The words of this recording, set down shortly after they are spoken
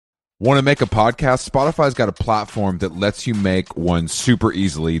Want to make a podcast? Spotify's got a platform that lets you make one super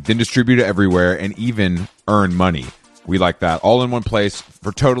easily, then distribute it everywhere, and even earn money. We like that. All in one place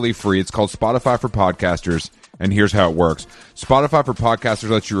for totally free. It's called Spotify for Podcasters, and here's how it works. Spotify for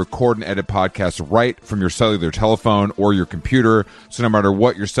Podcasters lets you record and edit podcasts right from your cellular telephone or your computer, so no matter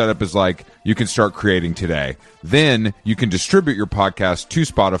what your setup is like, you can start creating today. Then you can distribute your podcast to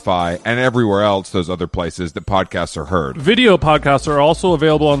Spotify and everywhere else, those other places that podcasts are heard. Video podcasts are also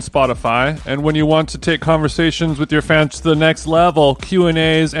available on Spotify, and when you want to take conversations with your fans to the next level,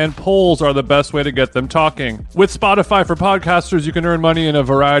 Q&As and polls are the best way to get them talking. With Spotify for Podcasters, you can earn money in a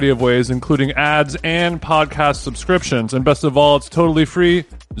variety of ways, including ads and podcast subscriptions. And best of all, it's totally free,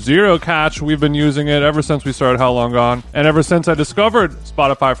 zero catch. We've been using it ever since we started How Long Gone. And ever since I discovered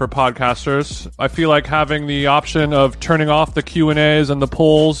Spotify for Podcasters, I feel like having the option of turning off the Q&As and the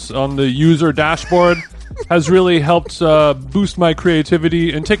polls on the user dashboard has really helped boost my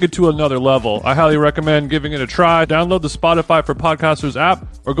creativity and take it to another level. I highly recommend giving it a try. Download the Spotify for Podcasters app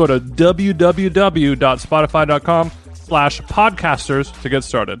or go to www.spotify.com/podcasters to get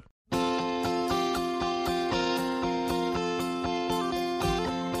started.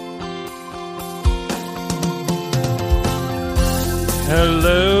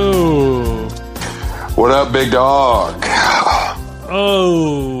 Hello. What up, big dog?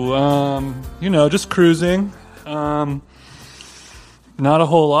 Just cruising. Not a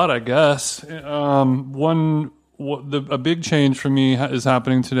whole lot, I guess. A big change for me is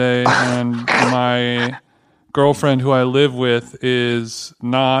happening today, and my girlfriend, who I live with, is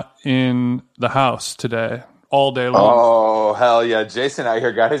not in the house today all day long. Oh, hell yeah. Jason out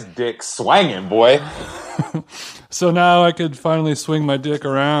here got his dick swanging, boy. So now I could finally swing my dick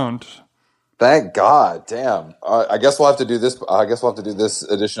around. Thank God. Damn. I guess we'll have to do this. I guess we'll have to do this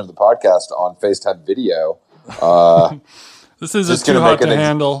edition of the podcast on FaceTime video. This is a too hot to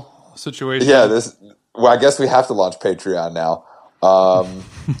handle situation. Yeah. Well, I guess we have to launch Patreon now.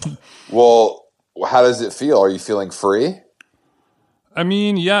 Well, how does it feel? Are you feeling free? I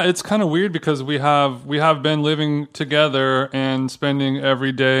mean, yeah, it's kind of weird because we have been living together and spending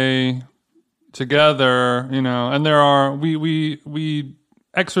every day together, and we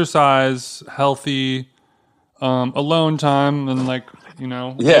exercise healthy alone time and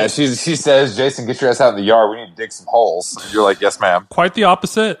Yeah, she says, Jason, get your ass out in the yard. We need to dig some holes. And you're like, yes, ma'am. Quite the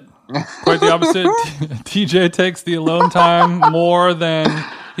opposite. TJ takes the alone time more than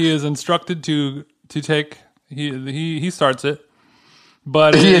he is instructed to take. He starts it.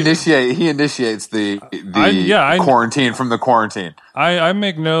 But he initiates the quarantine from the quarantine. I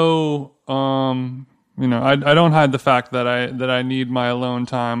make no I don't hide the fact that I need my alone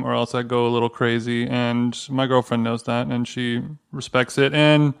time, or else I go a little crazy, and my girlfriend knows that, and she respects it.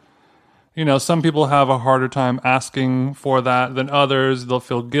 And some people have a harder time asking for that than others. They'll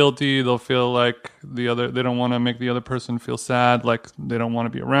feel guilty. They'll feel like they don't want to make the other person feel sad, like they don't want to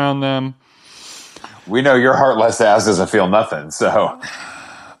be around them. We know your heartless ass doesn't feel nothing, so.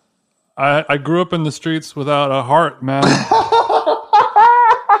 I grew up in the streets without a heart, man.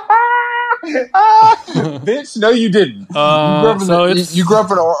 Bitch, no you didn't. You grew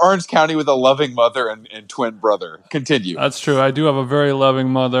up in Orange County with a loving mother and twin brother. Continue. That's true. I do have a very loving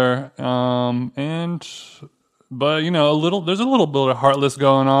mother. But there's a little bit of heartless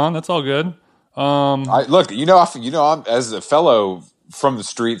going on. That's all good. I'm as a fellow from the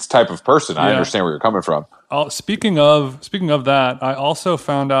streets type of person. I understand where you're coming from. Speaking of that, I also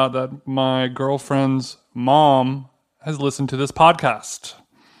found out that my girlfriend's mom has listened to this podcast.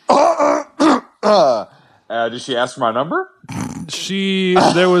 Did she ask for my number?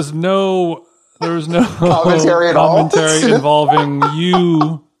 There was no commentary involving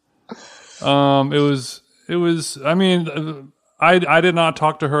you. It was. I mean, I did not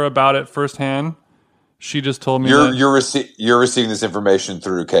talk to her about it firsthand. She just told me you're receiving this information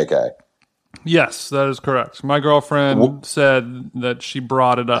through KK. Yes, that is correct. My girlfriend said that she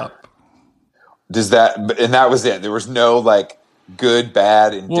brought it up. And that was it. There was no good,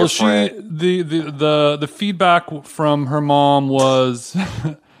 bad, indifferent. Well, the feedback from her mom was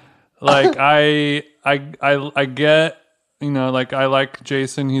I get, I like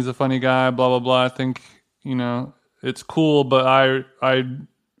Jason, he's a funny guy, blah blah blah. I think it's cool, but I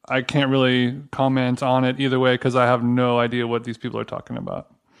can't really comment on it either way because I have no idea what these people are talking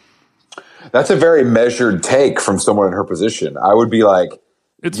about. That's a very measured take from someone in her position. I would be like,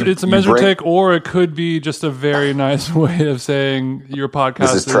 it's a measured take, or it could be just a very nice way of saying your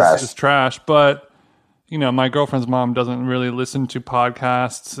podcast is trash. But my girlfriend's mom doesn't really listen to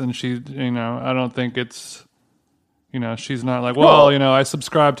podcasts, and she, I don't think it's, she's not like, well, I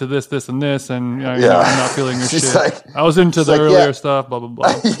subscribe to this, and this, and I'm not feeling your She's shit. like, I was into the earlier stuff, blah, blah, blah.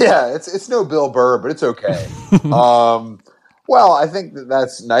 Yeah, it's no Bill Burr, but it's okay. Well, I think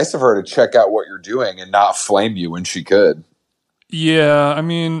that's nice of her to check out what you're doing and not flame you when she could. Yeah, I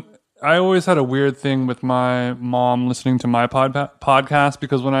mean, I always had a weird thing with my mom listening to my podcast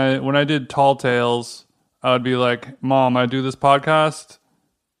because when I did Tall Tales, I would be like, Mom, I do this podcast.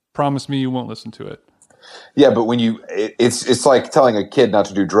 Promise me you won't listen to it. Yeah, but when it's like telling a kid not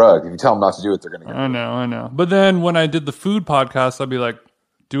to do drugs. If you tell them not to do it, they're going to get it. I know. But then when I did the food podcast, I'd be like,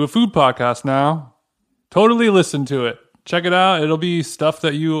 do a food podcast now. Totally listen to it. Check it out. It'll be stuff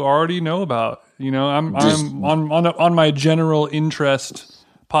that you already know about. I'm on my general interest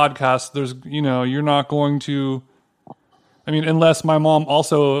podcast. There's, you're not going to, unless my mom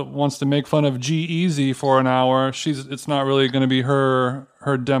also wants to make fun of G-Eazy for an hour, it's not really going to be her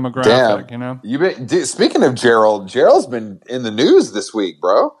demographic. Damn. Speaking of Gerald's been in the news this week,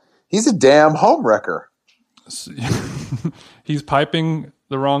 bro. He's a damn home wrecker. He's piping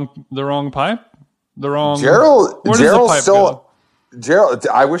the wrong pipe. Gerald stole. Gerald,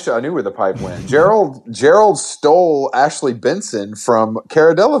 I wish I knew where the pipe went. Gerald stole Ashley Benson from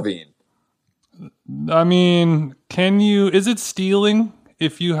Cara Delevingne. Is it stealing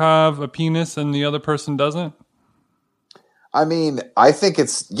if you have a penis and the other person doesn't? I think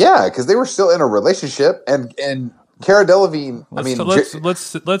it's, because they were still in a relationship, and Cara Delevingne.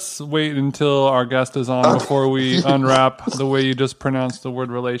 Let's wait until our guest is on before we unwrap the way you just pronounced the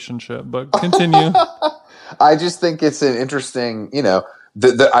word relationship. But continue. I just think it's an interesting,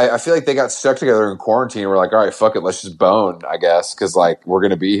 I feel like they got stuck together in quarantine. We're like, all right, fuck it, let's just bone, I guess, because we're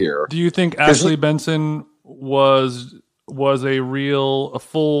gonna be here. Do you think Ashley Benson was a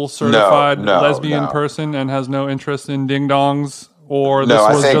full certified lesbian person and has no interest in ding dongs, or this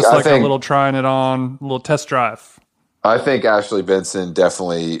was just a little trying it on, a little test drive? I think Ashley Benson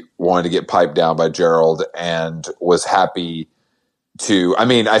definitely wanted to get piped down by Gerald and was happy to.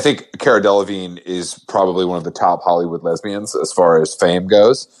 I think Cara Delevingne is probably one of the top Hollywood lesbians as far as fame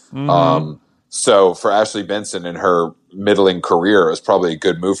goes. Mm-hmm. So for Ashley Benson in her middling career, it was probably a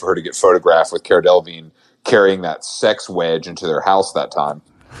good move for her to get photographed with Cara Delevingne carrying that sex wedge into their house that time.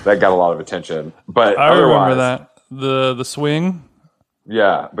 That got a lot of attention. But I remember that. The swing.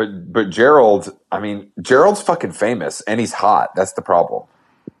 Yeah, but Gerald's fucking famous and he's hot. That's the problem.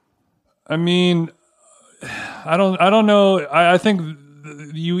 I don't know. I think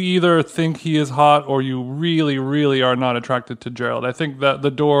you either think he is hot or you really, really are not attracted to Gerald. I think that the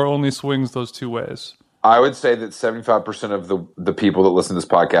door only swings those two ways. I would say that 75% of the people that listen to this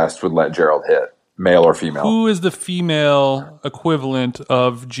podcast would let Gerald hit, male or female. Who is the female equivalent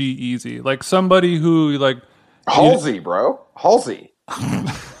of G-Eazy? Like somebody who Halsey, bro. Halsey.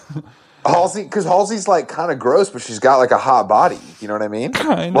 Halsey, because Halsey's kind of gross, but she's got a hot body. You know what I mean?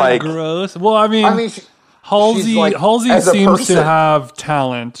 Kind of gross. Well, Halsey seems to have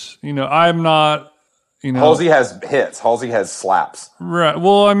talent. I'm not. Halsey has hits. Halsey has slaps. Right.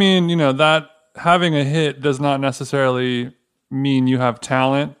 Well, that having a hit does not necessarily mean you have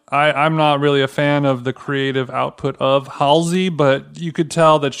talent. I'm not really a fan of the creative output of Halsey, but you could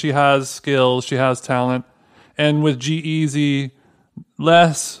tell that she has skills. She has talent, and with G-Eazy.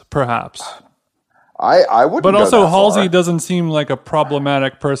 Less, perhaps. I wouldn't. But also, go that Halsey far. doesn't seem like a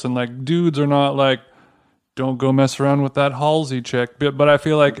problematic person. Like dudes are not like, don't go mess around with that Halsey chick. But I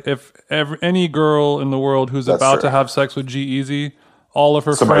feel like if any girl in the world who's about to have sex with G-Eazy, all of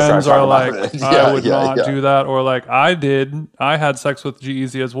her friends are like, I would not do that, or like I did. I had sex with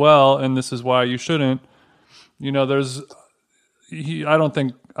G-Eazy as well, and this is why you shouldn't. I don't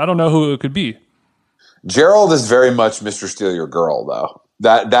know who it could be. Gerald is very much Mr. Steal Your Girl, though.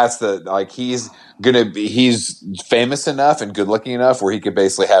 That's he's famous enough and good looking enough where he could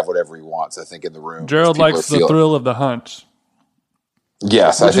basically have whatever he wants. I think in the room, Gerald likes the thrill of the hunt.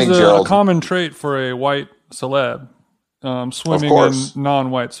 Yes, which I think is Gerald. A common trait for a white celeb, swimming in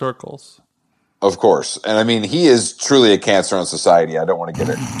non-white circles. Of course, and he is truly a cancer on society. I don't want to get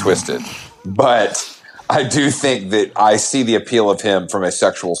it twisted, but I do think that I see the appeal of him from a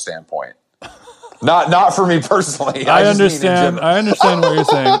sexual standpoint. Not for me personally. I understand what you're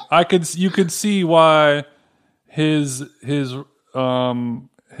saying. You could see why his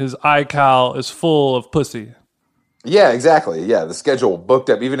iCal is full of pussy. Yeah, exactly. Yeah, the schedule booked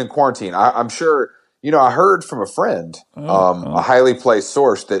up even in quarantine. I'm sure. I heard from a friend, a highly placed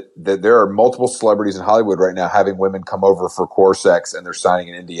source, that there are multiple celebrities in Hollywood right now having women come over for core sex, and they're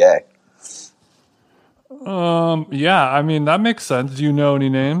signing an NDA. Yeah, that makes sense. Do you know any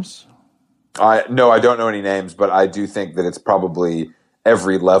names? No, I don't know any names, but I do think that it's probably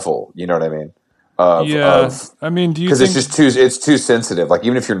every level. You know what I mean? I mean, do you because think it's too sensitive. Like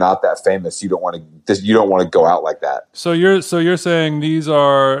even if you're not that famous, you don't want to go out like that. so you're saying these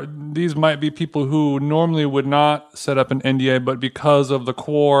might be people who normally would not set up an NDA, but because of the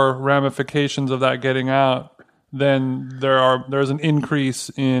core ramifications of that getting out, then there's an increase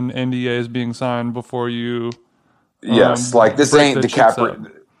in NDAs being signed before you. Yes, like this break ain't the cheeks up.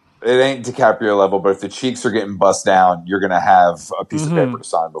 DiCaprio. It ain't DiCaprio level, but if the cheeks are getting bust down, you're gonna have a piece of paper to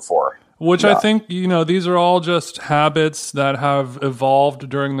sign before. Which I think, these are all just habits that have evolved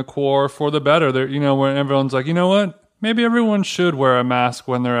during the Quar for the better. They're, where everyone's like, you know what? Maybe everyone should wear a mask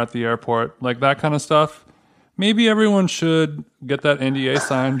when they're at the airport, like that kind of stuff. Maybe everyone should get that NDA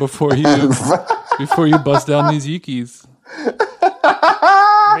signed before you bust down these yikis.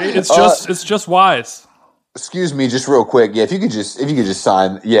 It's just wise. Excuse me, just real quick. Yeah, if you could just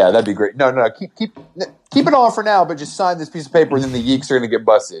sign, yeah, that'd be great. No, keep it on for now, but just sign this piece of paper, and then the yeeks are going to get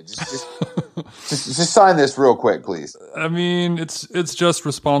busted. Just sign this real quick, please. I mean, it's just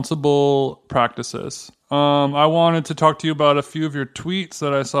responsible practices. I wanted to talk to you about a few of your tweets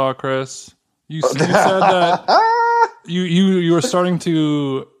that I saw, Chris. You said that you were starting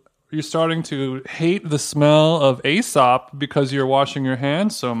to hate the smell of Aesop because you're washing your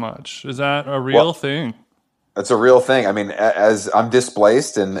hands so much. Is that a real thing? It's a real thing. I mean, as I'm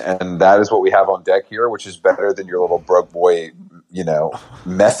displaced, and that is what we have on deck here, which is better than your little broke boy,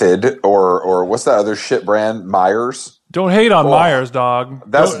 method or what's that other shit brand, Myers. Don't hate on Myers, dog.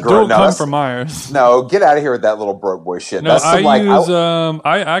 That's don't come for Myers. No, get out of here with that little broke boy shit. No, that's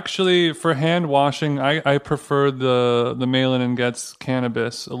I actually for hand washing, I prefer the Malin and Getz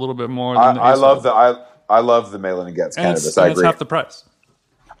cannabis a little bit more than the Aesop. I love the Malin and Getz cannabis. I agree. It's half the price.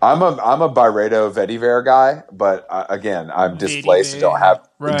 I'm a Byredo Vetiver guy, but again, I'm displaced and don't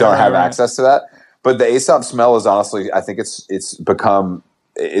have access to that. But the Aesop smell is honestly, I think it's become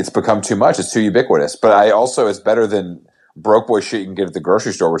too much. It's too ubiquitous. But it's better than broke boy shit you can get at the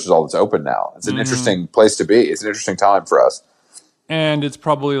grocery store, which is all that's open now. It's an interesting place to be. It's an interesting time for us. And it's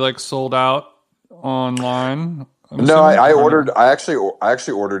probably like sold out online. I actually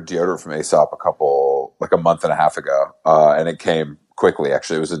ordered deodorant from Aesop a month and a half ago, and it came quickly.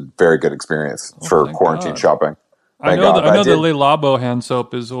 Actually, it was a very good experience for quarantine shopping. I know the Le Labo hand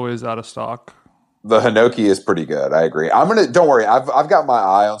soap is always out of stock. The Hinoki is pretty good. I agree. Don't worry. I've got my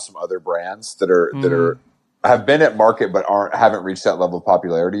eye on some other brands that have been at market but haven't reached that level of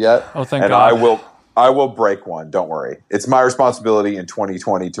popularity yet. Oh, thank God. I will break one. Don't worry. It's my responsibility in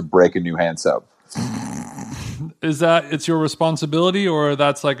 2020 to break a new hand soap. Is that it's your responsibility, or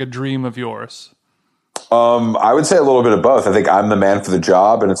that's like a dream of yours? I would say a little bit of both. I think I'm the man for the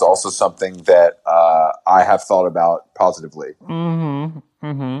job, and it's also something that I have thought about positively. And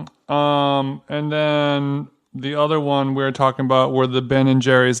then the other one we were talking about were the Ben &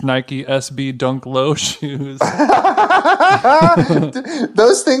 Jerry's Nike SB Dunk Low shoes.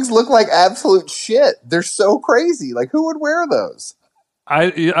 Those things look like absolute shit. They're so crazy. Like, who would wear those?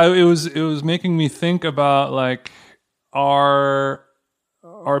 It was making me think about, like, are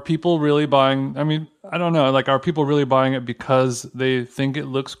people really buying? I mean, I don't know. Like, are people really buying it because they think it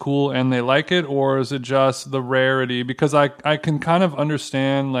looks cool and they like it, or is it just the rarity? Because I can kind of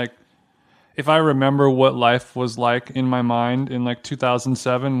understand, like, if I remember what life was like in my mind in like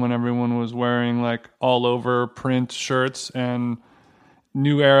 2007 when everyone was wearing like all over print shirts and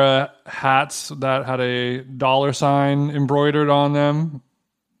New Era hats that had a $sign embroidered on them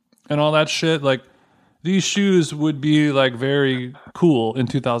and all that shit, like, these shoes would be like very cool in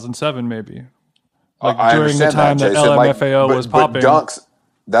 2007, maybe. Like during the time that LMFAO was popping. Dunks,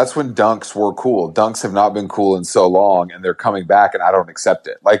 that's when dunks were cool. Dunks have not been cool in so long, and they're coming back, and I don't accept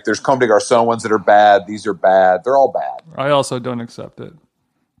it. Like, there's Comme des Garçons ones that are bad. These are bad. They're all bad. I also don't accept it.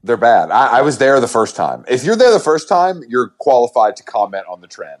 They're bad. I was there the first time. If you're there the first time, you're qualified to comment on the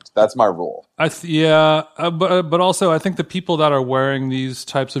trend. That's my rule. But also I think the people that are wearing these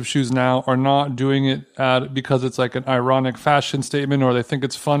types of shoes now are not doing it because it's like an ironic fashion statement or they think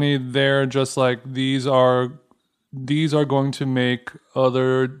it's funny. They're just like, these are going to make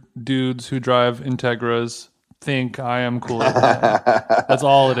other dudes who drive Integras think I am cooler than them. That's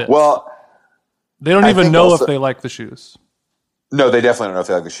all it is. Well, they don't even know if they like the shoes. No, they definitely don't know if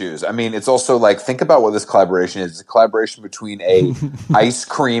they like the shoes. I mean, it's also like, think about what this collaboration is. It's a collaboration between a ice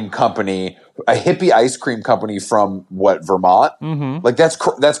cream company, a hippie ice cream company from Vermont? Mm-hmm. Like, that's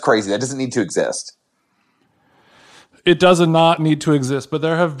crazy. That doesn't need to exist. It does not need to exist, but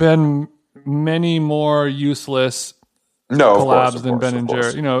there have been many more useless No, of collabs course, than Ben and course.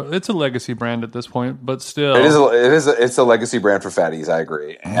 Jerry. You know, it's a legacy brand at this point, but still, It's a legacy brand for fatties. I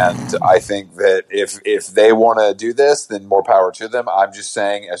agree, and I think that if they want to do this, then more power to them. I'm just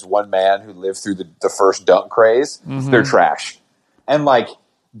saying, as one man who lived through the first dunk craze, they're trash, and like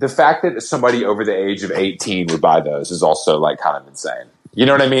the fact that somebody over the age of 18 would buy those is also like kind of insane. You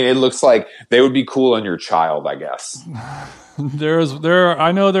know what I mean? It looks like they would be cool on your child, I guess.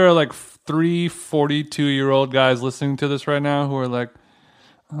 I know there are like 42-year-old guys listening to this right now who are like,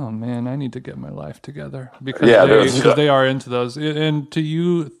 oh man, I need to get my life together because they are into those. And to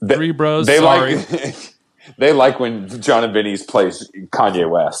you, three bros, sorry. They like when John and Vinny's plays Kanye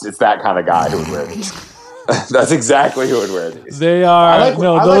West. It's that kind of guy who would wear these. That's exactly who would wear these. They are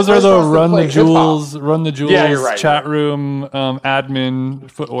those are the Run the Jewels right, chat room admin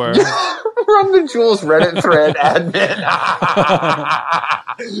footwear. Run the Jewels Reddit thread admin.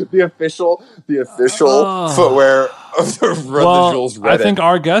 the official footwear of the Run the Jewels Reddit. I think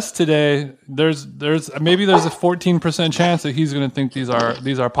our guest today, there's a 14% chance that he's going to think these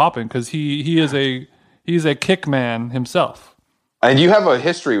are popping because he's a kick man himself. And you have a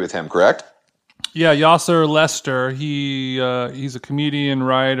history with him, correct? Yeah, Yassir Lester. He's a comedian,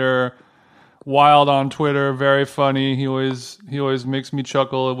 writer, wild on Twitter, very funny. He always makes me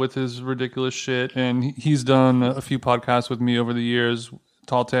chuckle with his ridiculous shit, and he's done a few podcasts with me over the years.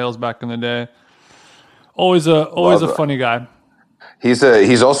 Tall Tales back in the day. Always a funny guy.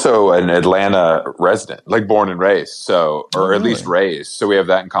 He's also an Atlanta resident, like born and raised, at least raised. So we have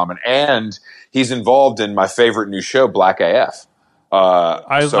that in common. And he's involved in my favorite new show, Black AF.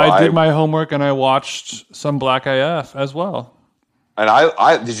 I did my homework and I watched some Black AF as well. And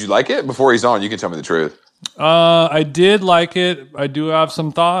I did you like it? Before he's on, you can tell me the truth. I did like it. I do have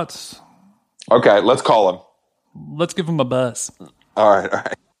some thoughts. Okay, let's call him. Let's give him a buzz. All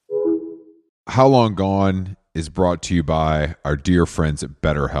right. How Long Gone is brought to you by our dear friends at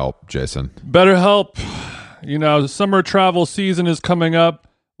BetterHelp, Jason. BetterHelp, the summer travel season is coming up.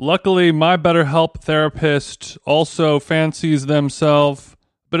 Luckily, my BetterHelp therapist also fancies themselves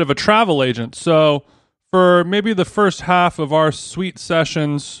a bit of a travel agent. So for maybe the first half of our sweet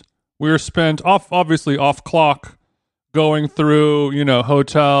sessions, we were spent obviously off clock going through,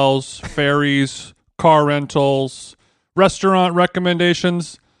 hotels, ferries, car rentals, restaurant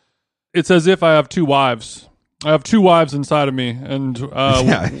recommendations. It's as if I have two wives. I have two wives inside of me. And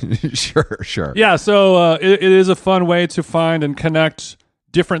yeah, sure. Yeah, so it is a fun way to find and connect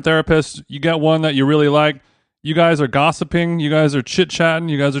different therapists. You get one that you really like. You guys are gossiping. You guys are chit-chatting.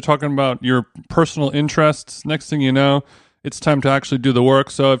 You guys are talking about your personal interests. Next thing you know, it's time to actually do the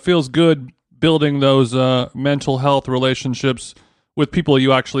work. So it feels good building those mental health relationships with people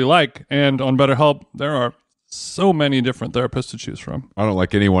you actually like. And on BetterHelp, there are so many different therapists to choose from. I don't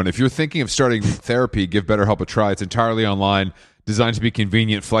like anyone. If you're thinking of starting therapy, give BetterHelp a try. It's entirely online, designed to be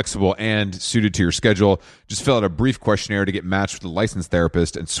convenient, flexible, and suited to your schedule. Just fill out a brief questionnaire to get matched with a licensed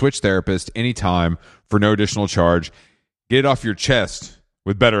therapist and switch therapist anytime for no additional charge. Get it off your chest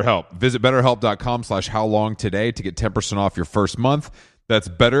with BetterHelp. Visit BetterHelp.com/howlong today to get 10% off your first month. That's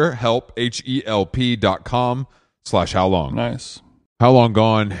BetterHelp, HELP.com/howlong. Nice. How Long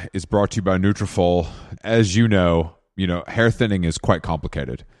Gone is brought to you by Nutrafol. As you know, hair thinning is quite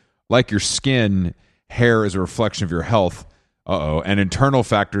complicated. Like your skin, hair is a reflection of your health. And internal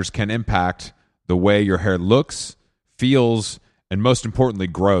factors can impact the way your hair looks, feels, and most importantly,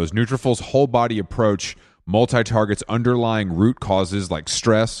 grows. Nutrafol's whole body approach multi-targets underlying root causes like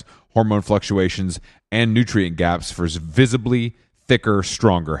stress, hormone fluctuations, and nutrient gaps for visibly thicker,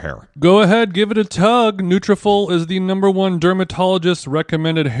 stronger hair. Go ahead, give it a tug. Nutrafol is the #1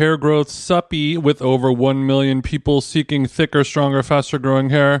 dermatologist-recommended hair growth suppy with over 1 million people seeking thicker, stronger, faster-growing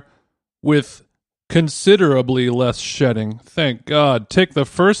hair with considerably less shedding. Thank God. Take the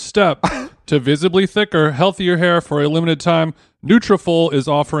first step to visibly thicker, healthier hair for a limited time. Nutrafol is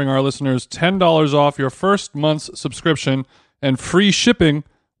offering our listeners $10 off your first month's subscription and free shipping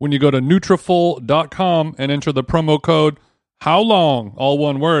when you go to Nutrafol.com and enter the promo code HOWLONG, all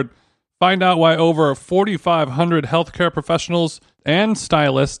one word. Find out why over 4,500 healthcare professionals and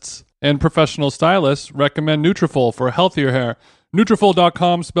stylists and professional stylists recommend Nutrafol for healthier hair.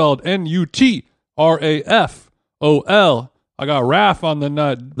 Nutrafol.com, spelled Nutrafol. I got RAF on the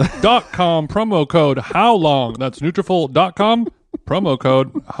nut. .com, promo code HOWLONG. That's Nutrafol.com, promo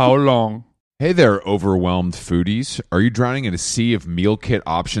code HOWLONG. Hey there, overwhelmed foodies. Are you drowning in a sea of meal kit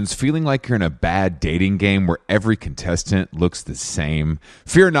options, feeling like you're in a bad dating game where every contestant looks the same?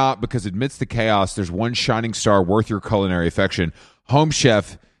 Fear not, because amidst the chaos, there's one shining star worth your culinary affection. Home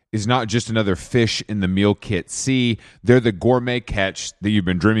Chef is not just another fish in the meal kit sea. They're the gourmet catch that you've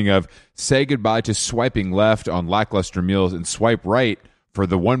been dreaming of. Say goodbye to swiping left on lackluster meals and swipe right for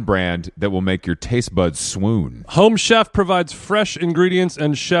the one brand that will make your taste buds swoon. Home Chef provides fresh ingredients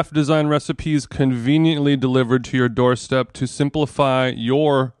and chef-design recipes conveniently delivered to your doorstep to simplify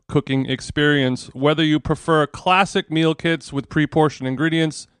your cooking experience. Whether you prefer classic meal kits with pre-portioned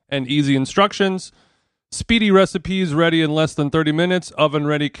ingredients and easy instructions, speedy recipes ready in less than 30 minutes,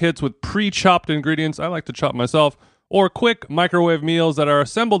 oven-ready kits with pre-chopped ingredients, I like to chop myself, or quick microwave meals that are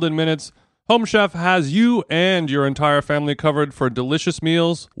assembled in minutes, Home Chef has you and your entire family covered for delicious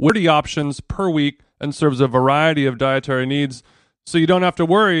meals, witty options per week, and serves a variety of dietary needs, so you don't have to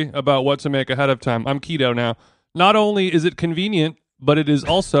worry about what to make ahead of time. I'm keto now. Not only is it convenient, but it is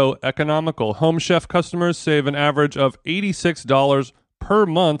also economical. Home Chef customers save an average of $86 per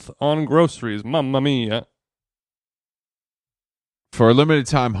month on groceries. Mamma mia. For a limited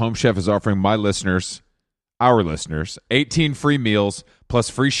time, Home Chef is offering our listeners, 18 free meals plus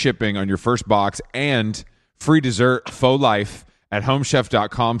free shipping on your first box and free dessert for life at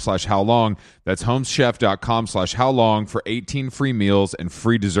homechef.com/howlong. That's homechef.com/howlong for 18 free meals and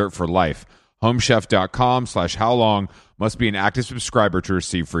free dessert for life. Homechef.com/howlong. Must be an active subscriber to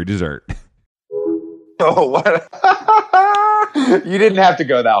receive free dessert. Oh, what? You didn't have to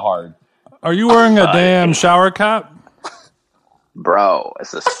go that hard. Are you wearing a damn shower cap? Bro,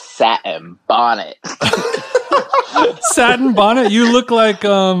 it's a satin bonnet. Satin bonnet? You look like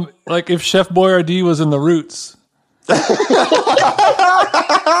if Chef Boyardee was in The Roots.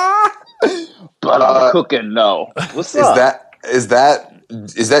 But I'm cooking, no. What's up? Is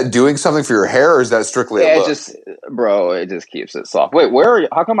that doing something for your hair, or is that strictly a look? It just keeps it soft. Wait, where are you?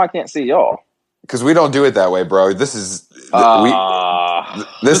 How come I can't see y'all? Because we don't do it that way, bro. This is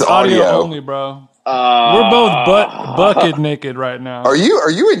this audio only, bro. We're both bucket naked right now. Are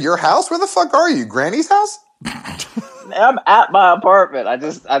you in your house? Where the fuck are you? Granny's house? I'm at my apartment. I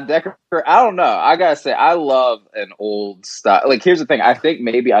decorate. I don't know. I gotta say, I love an old style. Like, here's the thing. I think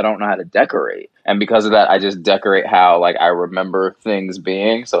maybe I don't know how to decorate, and because of that, I just decorate how like I remember things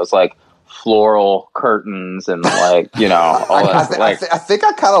being. So it's like floral curtains and like all that. I think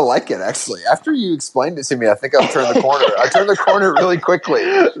I kind of like it actually. After you explained it to me, I think I've turned the corner. I turned the corner really quickly.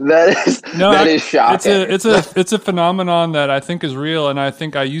 That is shocking. It's a phenomenon that I think is real, and I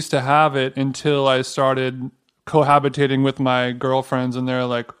think I used to have it until I started cohabitating with my girlfriends, and they're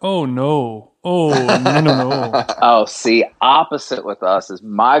like, "Oh no, no." Oh, see, opposite with us is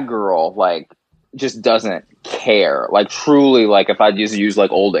my girl like just doesn't care. Like truly, like if I just use like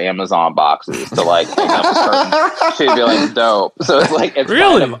old Amazon boxes to like hang up a curtain, she'd be like, dope. So it's like it's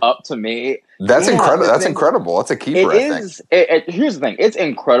really kind of up to me. That's incredible. That's incredible. That's a keeper. Here's the thing. It's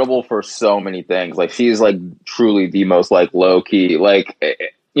incredible for so many things. Like she's like truly the most like low key. Like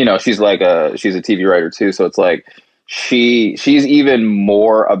she's like she's a TV writer too. So it's like she's even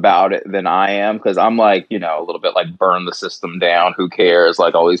more about it than I am, because I'm like, a little bit like burn the system down. Who cares?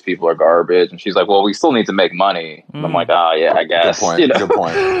 Like all these people are garbage. And she's like, well, we still need to make money. And I'm like, oh yeah, I guess. Good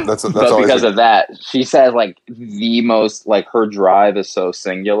point. That's but because of that, she says like the most like her drive is so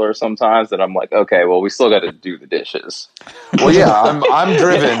singular sometimes that I'm like, okay, well, we still got to do the dishes. Well, yeah, I'm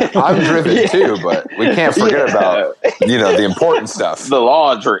driven. I'm driven too, but we can't forget about the important stuff. The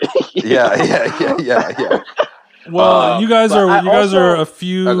laundry. Yeah. Well, you guys are a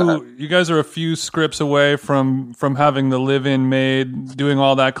few scripts away from having the live-in maid doing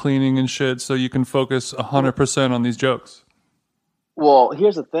all that cleaning and shit, so you can focus 100% on these jokes. Well,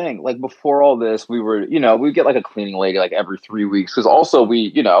 here's the thing. Like before all this, we were, we get like a cleaning lady like every 3 weeks, because also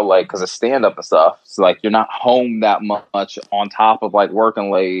we, like because of stand-up and stuff. So like you're not home that much on top of like working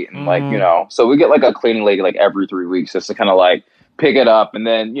late and like so we get like a cleaning lady like every 3 weeks just to kind of like pick it up, and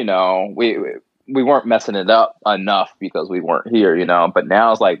then we weren't messing it up enough because we weren't here, but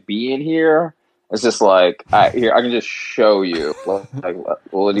now it's like being here. It's just like, I can just show you. Like,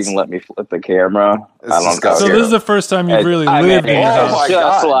 will it even let me flip the camera? So this is the first time you've really lived in your house. Oh my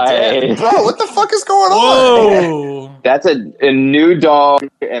God, bro, what the fuck is going on? Whoa. That's a new dog,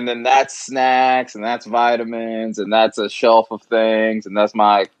 and then that's snacks, and that's vitamins, and that's a shelf of things, and that's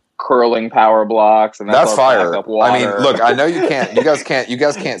my curling power blocks, and that's fire. Water. I mean, look, I know you guys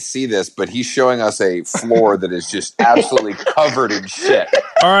can't see this, but he's showing us a floor that is just absolutely covered in shit.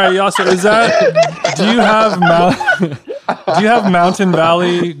 All right, Yassir, do you have Mountain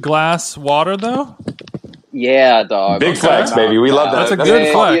Valley glass water though? Yeah, dog. Big flex, baby. We love that. That's a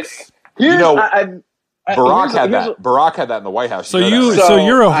good flex. Barack had that. Barack had that in the White House. So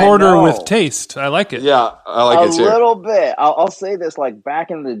you're a hoarder with taste. I like it. Yeah, I like it too. A little bit. I'll say this: like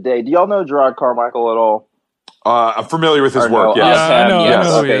back in the day, do y'all know Gerard Carmichael at all? I'm familiar with his Or work. no, Yes. I know yes.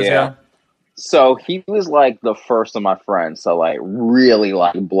 who he Okay, is. Yeah. So he was like the first of my friends to like really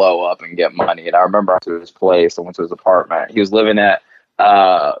like blow up and get money. And I remember I went to his place, I went to his apartment. He was living at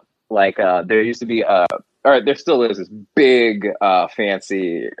there used to be or there still is this big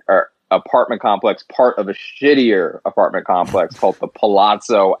fancy apartment complex, part of a shittier apartment complex called the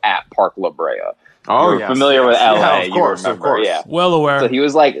Palazzo at Park La Brea. Oh, You're familiar with LA, Yeah, of you course, remember, of course. yeah. Well aware. So he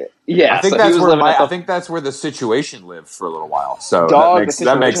was like, yeah. I think So that's he was where living at the I think that's where the situation lived for a little while. So dog. that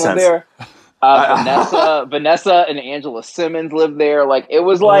The makes situation was sense. there. Vanessa and Angela Simmons lived there. Like it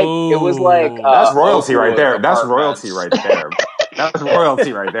was like That's royalty right Oakwood there. That's apartments. royalty right there. That's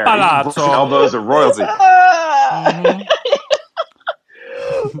royalty right there. Palazzo. Elbows are royalty.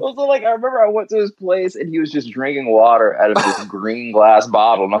 Also, like I remember I went to his place and he was just drinking water out of this green glass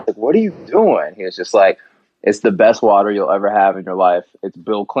bottle, and I was like, "What are you doing?" He was just like, "It's the best water you'll ever have in your life. It's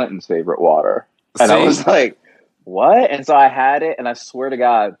Bill Clinton's favorite water." And I See? was like, "What?" And so I had it, and I swear to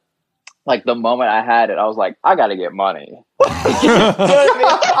God, like the moment I had it, I was like, "I got to get money."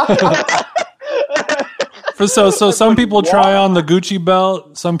 So some people try on the Gucci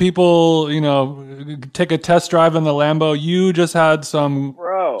belt. Some people, take a test drive in the Lambo. You just had some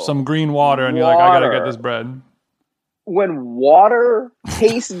green water, and you're like, I gotta get this bread. When water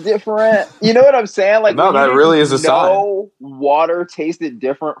tastes different, you know what I'm saying? Like, No, when you that really is a sign. Water tasted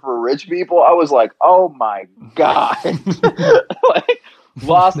different for rich people. I was like, oh my God. Like,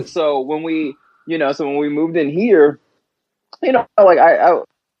 lost it. So when we moved in here, like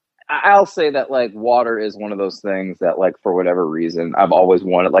I'll say that like water is one of those things that like for whatever reason I've always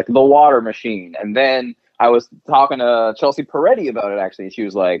wanted, like the water machine. And then I was talking to Chelsea Peretti about it actually, and she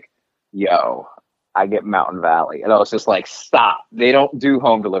was like, "Yo, I get Mountain Valley," and I was just like, "Stop! They don't do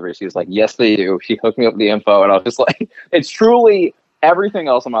home delivery." She was like, "Yes, they do." She hooked me up with the info, and I was just like, "It's truly." Everything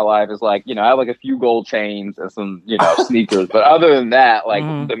else in my life is like, I have like a few gold chains and some, sneakers. But other than that, like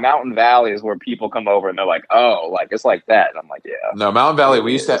the Mountain Valley is where people come over and they're like, oh, like it's like that. And I'm like, yeah. No, Mountain Valley.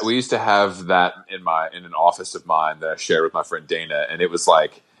 We used to have that in an office of mine that I shared with my friend Dana, and it was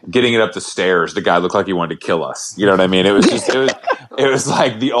like getting it up the stairs. The guy looked like he wanted to kill us. You know what I mean? It was just it was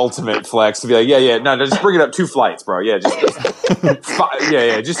like the ultimate flex to be like, no, just bring it up 2 flights, bro. Yeah, just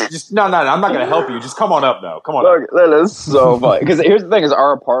no. I'm not gonna help you. Just come on up, though. Come on up. That is so funny. Because here's the thing: is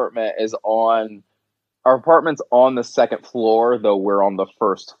our apartment's on the second floor, though we're on the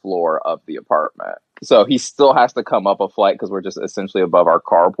first floor of the apartment. So he still has to come up a flight because we're just essentially above our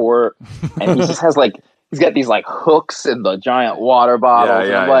carport, and he just has he's got these like hooks and the giant water bottles.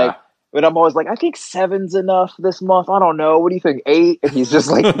 Yeah, and I'm but I'm always like, I think 7's enough this month. I don't know. What do you think? 8? And he's just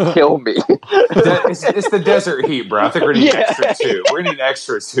like, kill me. It's the desert heat, bro. I think we're gonna need extra 2. We're gonna need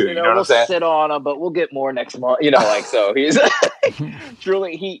extra 2. You know what I'm saying? Sit on them, but we'll get more next month. So he's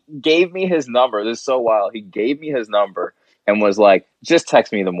truly. He gave me his number. This is so wild. He gave me his number and was like, just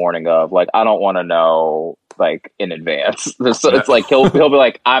text me the morning of. Like, I don't want to know like in advance. So it's like he'll be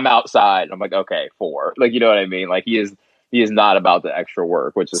like, I'm outside. I'm like, okay, 4. Like, you know what I mean? Like he is not about the extra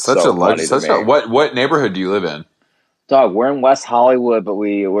work, which is such so a legend. What neighborhood do you live in? Dog, we're in West Hollywood, but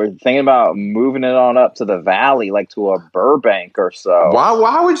we're thinking about moving it on up to the Valley, like to a Burbank or so.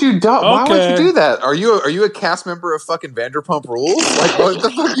 Why would you do that? Are you a cast member of fucking Vanderpump Rules? Like what the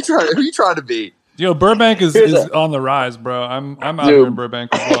fuck who you trying to be? Yo, Burbank is on the rise, bro. I'm out here in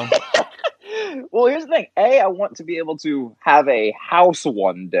Burbank as well. Well, here's the thing. A, I want to be able to have a house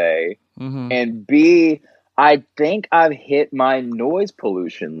one day, and B, I think I've hit my noise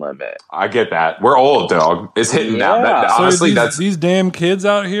pollution limit. I get that. We're old, dog. It's hitting now. Honestly, these damn kids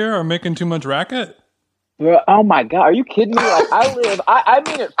out here are making too much racket. Bro, oh my God, are you kidding me? Like I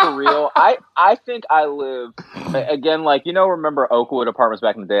mean it for real. I think I live again. Like remember Oakwood Apartments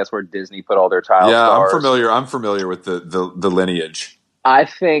back in the day? That's where Disney put all their child stars. I'm familiar with the lineage. I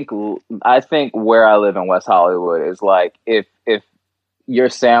think where I live in West Hollywood is like if your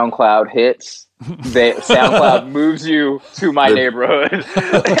SoundCloud hits. SoundCloud moves you to my neighborhood,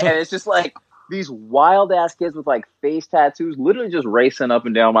 and it's just like these wild ass kids with like face tattoos, literally just racing up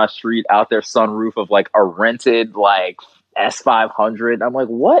and down my street out their sunroof of like a rented like S500. I'm like,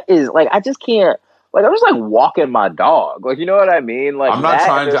 what is like? I just can't. Like I'm just like walking my dog. Like you know what I mean? Like I'm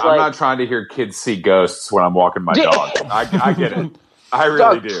not trying to hear kids see ghosts when I'm walking my dog. I get it. I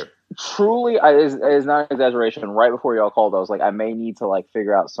really do. Truly, it's not an exaggeration. Right before y'all called, I was like, I may need to like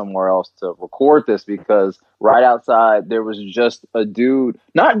figure out somewhere else to record this because right outside there was just a dude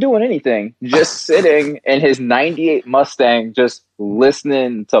not doing anything, just sitting in his '98 Mustang, just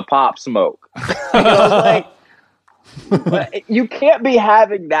listening to Pop Smoke. And I was like, You can't be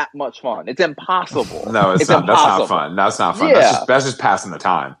having that much fun. It's impossible. No, it's not. Impossible. That's not fun. That's not fun. Yeah. That's just passing the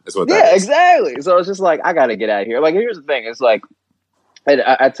time. Is what that Yeah, is. exactly. So it's just like, I got to get out of here. Like, here's the thing. It's like, and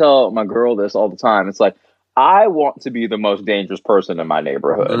I tell my girl this all the time. It's like, I want to be the most dangerous person in my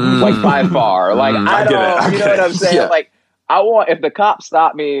neighborhood, like by far. Like, I don't, you know what I'm saying? Yeah. Like, I want, if the cops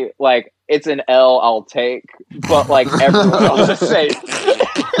stop me, like, it's an L I'll take, but like everyone else is safe.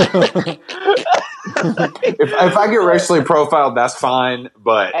 If I get racially profiled, that's fine.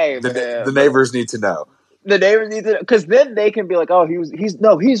 But Hey, the neighbors need to know. The neighbors need to, because then they can be like, oh, he's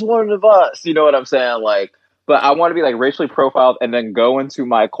one of us. You know what I'm saying? Like, but I want to be like racially profiled and then go into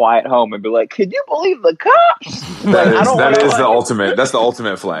my quiet home and be like, can you believe the cops? That is the ultimate. That's the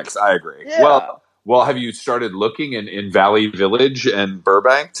ultimate flex. I agree. Yeah. Well, have you started looking in Valley Village and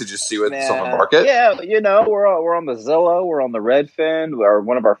Burbank to just see what's on the market? Yeah, you know, we're on the Zillow, we're on the Redfin, or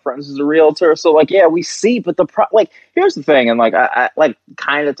one of our friends is a realtor. So like, yeah, we see, but here's the thing, and like I like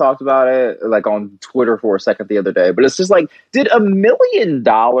kind of talked about it like on Twitter for a second the other day, but it's just like, did $1 million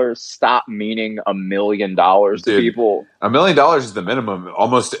stop meaning $1 million to people? $1 million is the minimum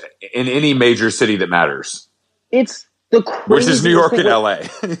almost in any major city that matters. It's the which is New York and LA.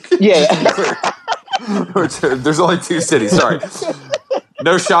 Yeah. There's only 2 cities. Sorry.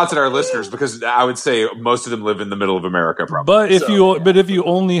 No shots at our listeners because I would say most of them live in the middle of America, probably. But if you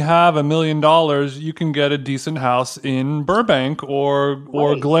only have $1 million, you can get a decent house in Burbank or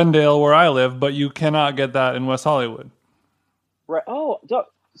Glendale, where I live, but you cannot get that in West Hollywood. Right. Oh,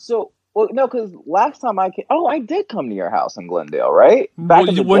 so well, no, because last time I did come to your house in Glendale, right? Back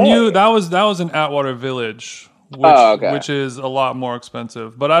in the day. That was in Atwater Village. Which is a lot more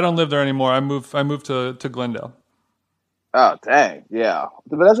expensive, but I don't live there anymore. I moved to Glendale. Oh dang, yeah.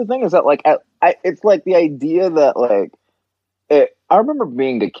 But that's the thing is that like it's like the idea that like I remember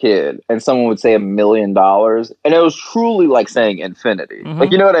being a kid and someone would say $1 million, and it was truly like saying infinity. Mm-hmm.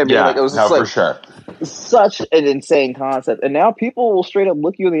 Like, you know what I mean? Yeah, like, it was just, like, for sure. Such an insane concept. And now people will straight up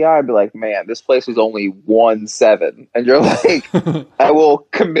look you in the eye and be like, man, this place was only 1.7. And you're like, I will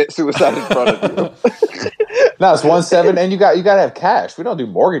commit suicide in front of you. No, it's 1.7, and you got to have cash. We don't do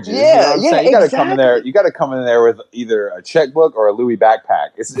mortgages. Yeah, you know what I'm saying? You got to exactly. come in there. You got to come in there with either a checkbook or a Louis backpack.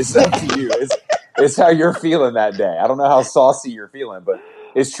 It's up to you. It's how you're feeling that day. I don't know how saucy you're feeling, but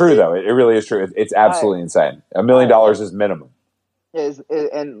it's true though. It really is true. It's absolutely insane. $1 million is minimum.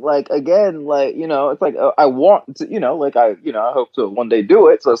 And like, again, like, you know, it's like I want to, you know, like I hope to one day do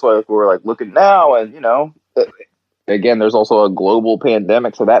it. So that's why we're like looking now, and you know. Again, there's also a global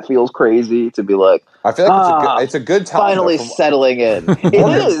pandemic, so that feels crazy to be like. I feel like it's a good time. Finally settling in. It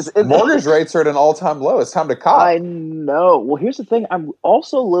is. Mortgage rates are at an all-time low. It's time to cop. I know. Well, here's the thing. I'm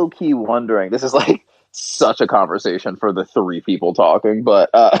also low-key wondering. This is like such a conversation for the 3 people talking, but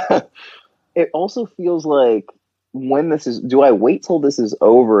it also feels like do I wait till this is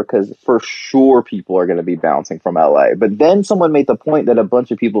over? Because for sure people are going to be bouncing from LA. But then someone made the point that a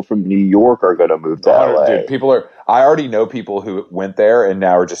bunch of people from New York are going to move to LA. Dude, I already know people who went there and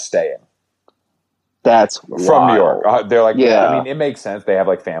now are just staying. That's from wild. New York. They're like, yeah. I mean, it makes sense. They have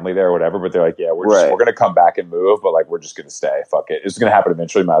like family there or whatever, but they're like, yeah, we're going to come back and move, but like, we're just going to stay. Fuck it. It's going to happen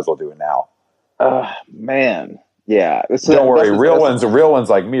eventually. Might as well do it now. Man. Yeah. Don't worry. Real ones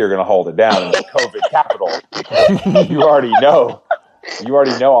like me are going to hold it down in the COVID capital. You already know.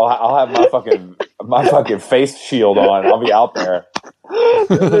 I'll have my fucking face shield on. I'll be out there.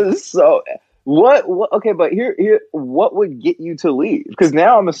 This is so. What? Okay, but here. What would get you to leave? Because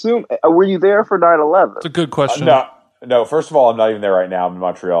now I'm assuming. Were you there for 9/11? It's a good question. No. First of all, I'm not even there right now. I'm in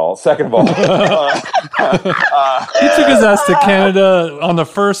Montreal. Second of all, he took his ass to Canada on the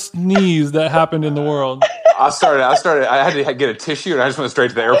first sneeze that happened in the world. I had to get a tissue, and I just went straight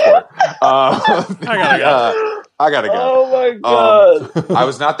to the airport. I gotta go. Oh my god! I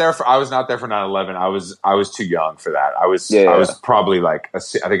was not there for 9/11. I was too young for that. I was probably like I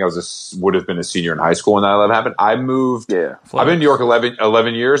think I would have been a senior in high school when 9/11 happened. I moved. Yeah, I've been in New York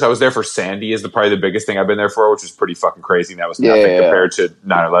 11 years. I was there for Sandy is probably the biggest thing I've been there for, which is pretty fucking crazy. And that was nothing compared to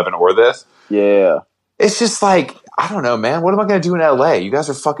 9/11 or this. Yeah, it's just like, I don't know, man. What am I going to do in LA? You guys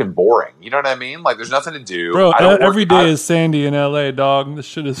are fucking boring. You know what I mean? Like, there's nothing to do. Bro, every day is Sandy in LA, dog. This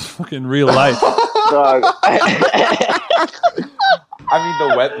shit is fucking real life. Dog. I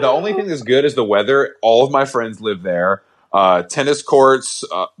mean, the only thing that's good is the weather. All of my friends live there. Tennis courts,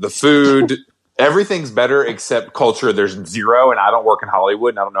 the food, everything's better except culture. There's zero, and I don't work in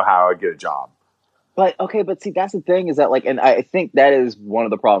Hollywood, and I don't know how I'd get a job. But see, that's the thing is that like, and I think that is one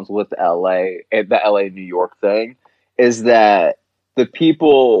of the problems with the LA New York thing is that the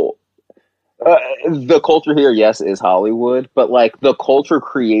people, The culture here, yes, is Hollywood, but like the culture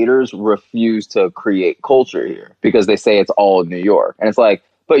creators refuse to create culture here because they say it's all New York, and it's like,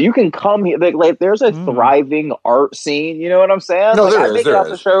 but you can come here. Like there's a thriving art scene. You know what I'm saying? No, like I there make it out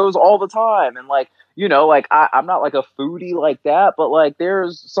to is. shows all the time, and like like I'm not like a foodie like that, but like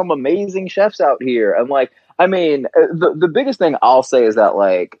there's some amazing chefs out here, and like I mean, the biggest thing I'll say is that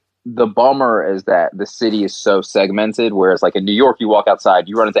like the bummer is that the city is so segmented, whereas like in New York, you walk outside,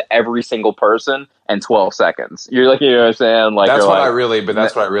 you run into every single person in 12 seconds. You're like, you know what I'm saying? Like That's you're what like,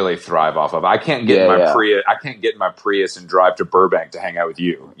 that's what I really thrive off of. I can't get in yeah, my yeah. Prius. I can't get in my Prius and drive to Burbank to hang out with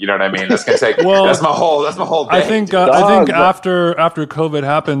you. You know what I mean? That's gonna take. Well, that's my whole day. I think Dog, after COVID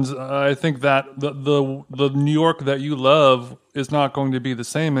happens, I think that the New York that you love is not going to be the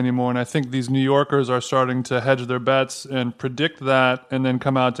same anymore. And I think these New Yorkers are starting to hedge their bets and predict that, and then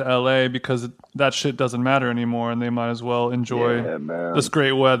come out to LA because that shit doesn't matter anymore, and they might as well enjoy this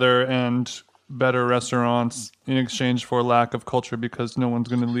great weather and better restaurants in exchange for lack of culture because no one's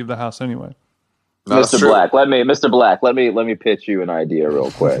going to leave the house anyway. No, Mr. Black, let me pitch you an idea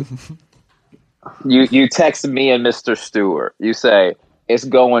real quick. you text me and Mr. Stewart. You say it's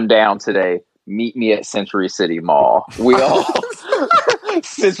going down today. Meet me at Century City Mall. We all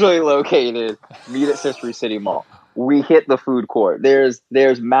centrally located. Meet at Century City Mall. We hit the food court. There's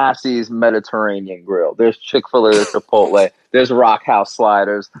Massey's Mediterranean Grill. There's Chick-fil-A, there's Chipotle. There's Rock House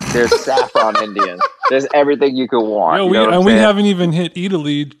Sliders. There's Saffron Indian. There's everything you could want. We haven't even hit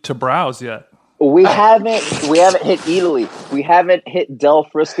Italy to browse yet. We haven't hit Italy. We haven't hit Del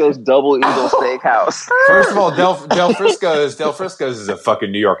Frisco's Double Eagle Steakhouse. First of all, Del Frisco's is a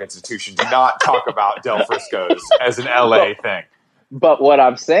fucking New York institution. Do not talk about Del Frisco's as an LA thing. But what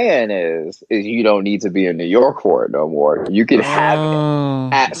I'm saying is you don't need to be in New York for it no more. You can have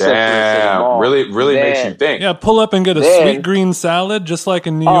it at Century City Mall. Really makes you think. Yeah, pull up and get a sweet green salad, just like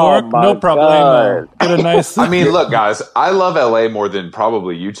in New York. No problemo. Get a nice. I mean, look, guys, I love LA more than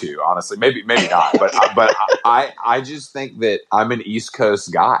probably you two. Honestly, maybe not, but I just think that I'm an East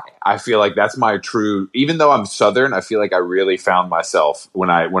Coast guy. I feel like that's my true. Even though I'm Southern, I feel like I really found myself when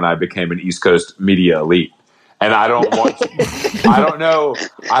I became an East Coast media elite. And I don't want to, I don't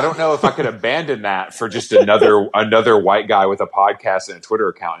know if I could abandon that for just another white guy with a podcast and a Twitter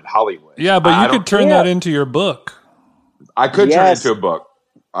account in Hollywood. Yeah, but you could turn that into your book. I could turn it into a book.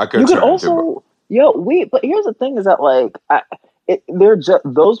 But here's the thing: is that like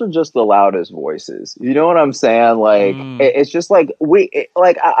those are just the loudest voices. You know what I'm saying? Like it's just like I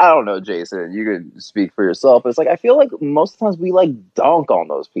don't know, Jason. You could speak for yourself. But it's like I feel like most of the times we like dunk on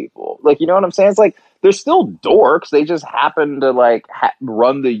those people. Like you know what I'm saying? It's like they're still dorks. They just happen to like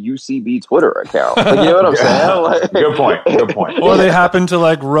run the UCB Twitter account. Like, you know what I'm saying? Like, Good point. Or they happen to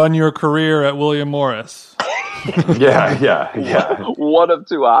like run your career at William Morris. Yeah. One of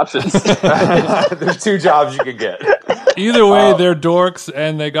two options. There's two jobs you could get. Either way, they're dorks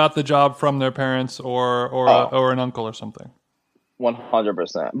and they got the job from their parents or an uncle or something.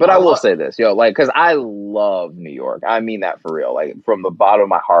 100%. But I will say this, like, because I love New York. I mean that for real. Like, from the bottom of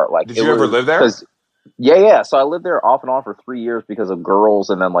my heart. Like, did you ever live there? Yeah. So I lived there off and on for 3 years because of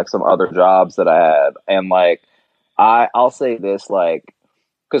girls and then like some other jobs that I had. And like, I'll say this, like,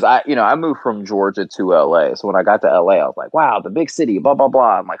 because I moved from Georgia to LA. So when I got to LA, I was like, wow, the big city, blah, blah,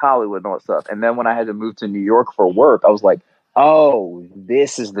 blah. I'm like Hollywood and all that stuff. And then when I had to move to New York for work, I was like, oh,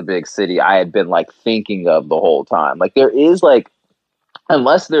 this is the big city I had been like thinking of the whole time. Like there is like,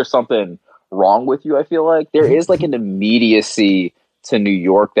 unless there's something wrong with you, I feel like there is like an immediacy to New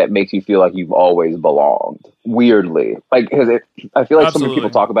York that makes you feel like you've always belonged. Weirdly, like because I feel like so many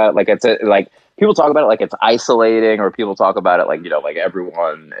people talk about it like it's people talk about it like it's isolating, or people talk about it like like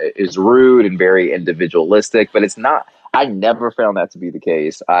everyone is rude and very individualistic, but it's not. I never found that to be the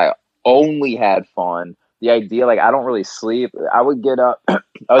case. I only had fun. The idea, like, I don't really sleep. I would get up. I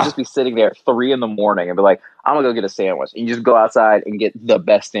would just be sitting there at 3 a.m. and be like, I'm going to go get a sandwich. And you just go outside and get the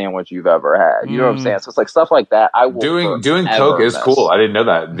best sandwich you've ever had. You know what I'm saying? So it's like stuff like that. I will doing coke is cool. I didn't know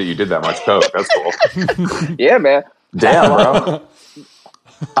that you did that much coke. That's cool. Yeah, man. Damn, bro.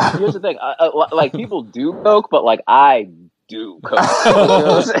 Here's the thing. Like, people do coke, but, like, I do coke. You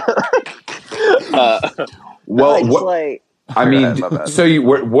know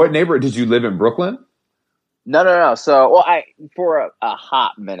what neighborhood did you live in? Brooklyn? No. So, for a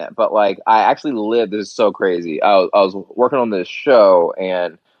hot minute, but like I actually lived. This is so crazy. I was working on this show,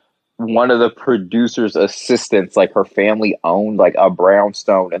 and one of the producer's assistants, like her family owned like a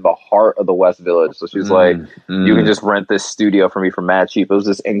brownstone in the heart of the West Village. So she's like, you can just rent this studio for me for mad cheap. It was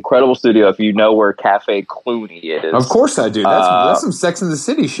this incredible studio. If you know where Cafe Clooney is. Of course I do. That's some Sex in the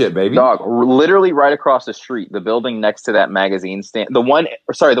City shit, baby. Dog, literally right across the street, the building next to that magazine stand, the one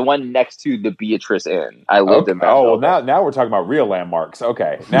next to the Beatrice Inn. I lived in that building. Well, now we're talking about real landmarks.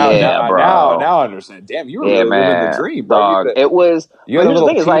 Okay. Now I understand. Damn, you were really living the dream, bro. Dog, it was. You had a little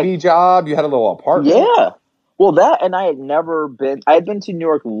TV job. You had a little apartment. Yeah. Well, that, and I had been to New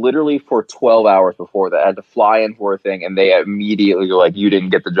York literally for 12 hours before that. I had to fly in for a thing, and they immediately were like, you didn't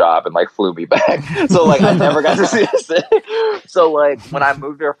get the job, and like flew me back. So like, I never got to see this thing. So like, when I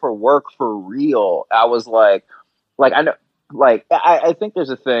moved there for work for real, I was like I know, like, I think there's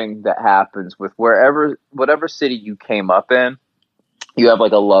a thing that happens with whatever city you came up in, you have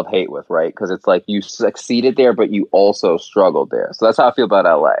like a love-hate with, right? Because it's like you succeeded there, but you also struggled there. So that's how I feel about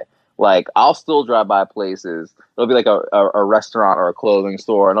LA. Like, I'll still drive by places. It'll be like a restaurant or a clothing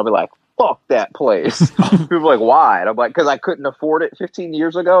store, and I'll be like, fuck that place. People are like, why? And I'm like, because I couldn't afford it 15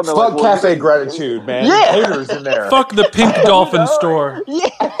 years ago. And fuck like, well, Cafe Gratitude, man. Yeah. Haters in there. Fuck the Pink Dolphin store. Yeah.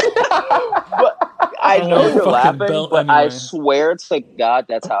 But I know you're laughing, but anyway. I swear to God,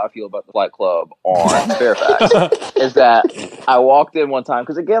 that's how I feel about the Flight Club on Fairfax. Is that I walked in one time,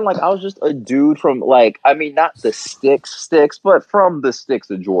 because again, like, I was just a dude from, like, I mean, not the sticks, but from the sticks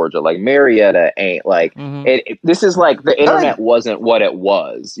of Georgia. Like, Marietta ain't, like, this is like, the internet wasn't what it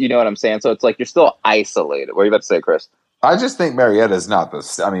was. You know what I'm saying? So it's like, you're still isolated. What are you about to say, Chris? I just think Marietta is not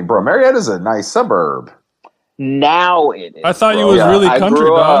the, I mean, bro, Marietta's a nice suburb. Now it is. I thought you was really country,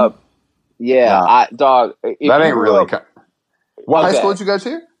 dog. Yeah, dog. That ain't really. What high school did you go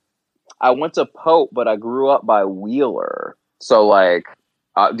to? I went to Pope, but I grew up by Wheeler. So, like,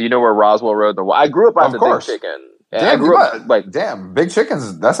 do you know where Roswell Road? I grew up by the Big Chicken. Damn, I grew up damn, Big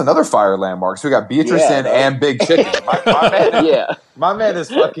Chicken's. That's another fire landmark. So we got Beatrice Inn and Big Chicken. My man is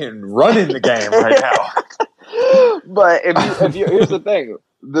fucking running the game right now. But if you here's the thing,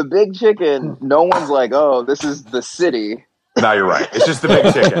 the Big Chicken, no one's like, oh, this is the city. No, you're right. It's just the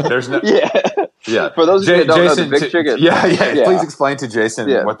Big Chicken. There's no. Yeah. For those of you that don't know the Big Chicken. Yeah. Please explain to Jason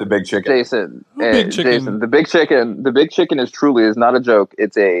what the Big Chicken. Jason, the Big Chicken is not a joke.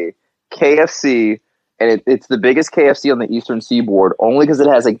 It's a KFC, and it's the biggest KFC on the Eastern Seaboard, only because it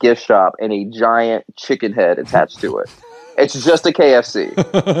has a gift shop and a giant chicken head attached to it. It's just a KFC,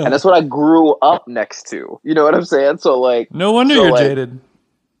 and that's what I grew up next to. You know what I'm saying? So like, no wonder you're jaded.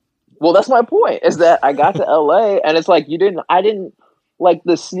 Well, that's my point, is that I got to LA and it's like, I didn't, like,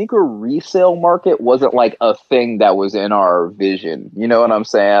 the sneaker resale market wasn't like a thing that was in our vision. You know what I'm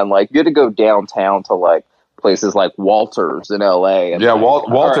saying? Like, you had to go downtown to like places like Walters in LA. And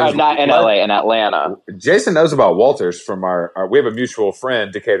Walters. Not in LA, in Atlanta. Jason knows about Walters from our we have a mutual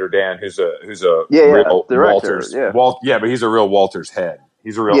friend, Decatur Dan, who's a real director, Walters. Yeah. But he's a real Walters head.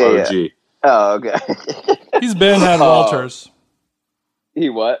 He's a real OG. Yeah. Oh, okay. He's Ben had Walters. He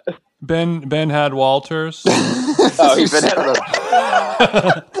what? Ben had Walters. He's been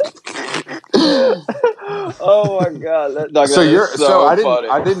Oh my god!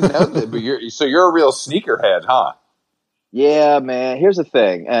 I didn't know that, but you're a real sneakerhead, huh? Yeah, man. Here's the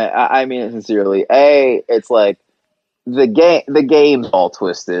thing. I mean it sincerely. It's like the game's all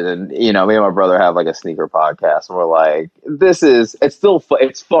twisted, and you know, me and my brother have like a sneaker podcast, and we're like,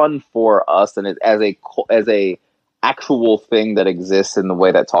 it's fun for us, and it as a actual thing that exists in the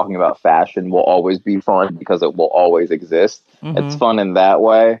way that talking about fashion will always be fun because it will always exist. Mm-hmm. It's fun in that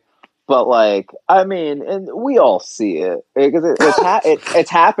way. But like, I mean, and we all see it because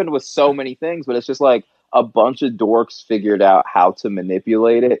it's happened with so many things, but it's just like a bunch of dorks figured out how to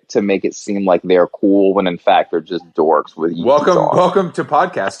manipulate it to make it seem like they're cool when in fact they're just dorks with you. Welcome to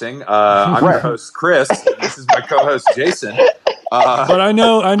podcasting. I'm your host, Chris. This is my co-host, Jason. But I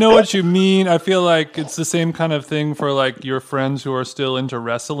know what you mean. I feel like it's the same kind of thing for like your friends who are still into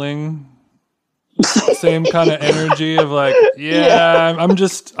wrestling. Same kind of energy of like, I'm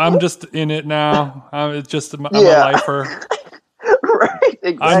just in it now. I'm a lifer. Right.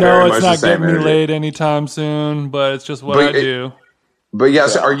 Exactly. I know it's not getting me laid anytime soon, but it's just what I do. But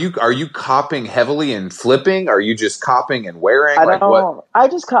yes, are you copping heavily and flipping? Are you just copping and wearing? I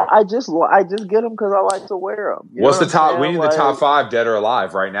just get them because I like to wear them. What's the top? We need the top 5 dead or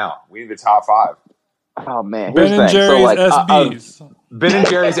alive right now. We need the top 5. Oh man, Ben and Jerry's SBs. Ben and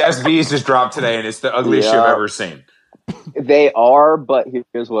Jerry's SBs just dropped today, and it's the ugliest shit I've ever seen. They are, but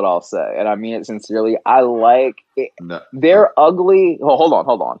here's what I'll say, and I mean it sincerely. I like it. No. They're ugly. Oh, hold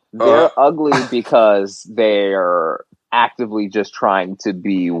on. They're ugly because they're actively just trying to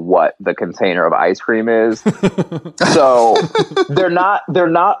be what the container of ice cream is. So they're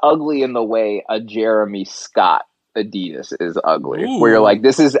not ugly in the way a Jeremy Scott Adidas is ugly. Ooh. Where you're like,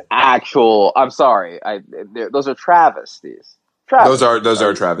 this is actual. I'm sorry, those are travesties. Those are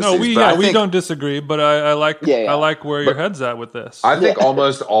travesties. No, we don't disagree, but I like where your head's at with this. I think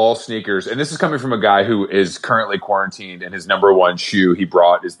almost all sneakers, and this is coming from a guy who is currently quarantined, and his number one shoe he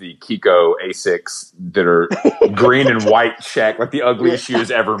brought is the Kiko Asics that are green and white check, like the ugliest shoes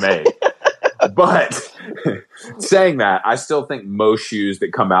ever made. But saying that, I still think most shoes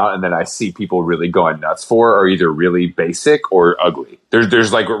that come out and that I see people really going nuts for are either really basic or ugly.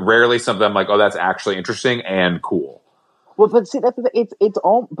 There's like rarely something I'm like, oh, that's actually interesting and cool. Well, but see, it's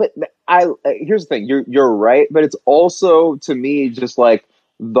all. But here's the thing: you're right, but it's also to me just like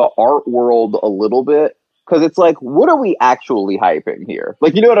the art world a little bit, because it's like, what are we actually hyping here?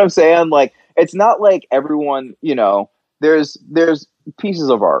 Like, you know what I'm saying? Like, it's not like everyone, there's pieces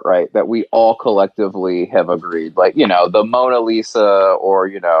of art, right, that we all collectively have agreed, like, the Mona Lisa, or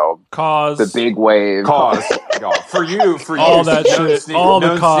Cause, the big wave, for you, all that shit, all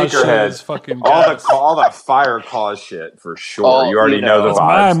the cause shit is fucking all the fire cause shit for sure. You already know the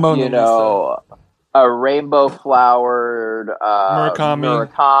my vibes. Mona Lisa. A rainbow flowered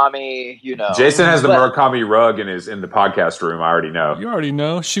Murakami, Jason has the Murakami rug in the podcast room. I already know. You already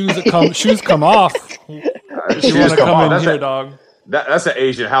know. Shoes come off. Shoes come off. That's dog. That's an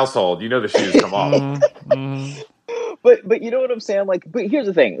Asian household. You know the shoes come off. Mm-hmm. But you know what I'm saying? Like, but here's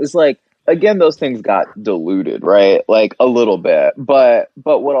the thing. It's like, again, those things got diluted, right? Like a little bit. But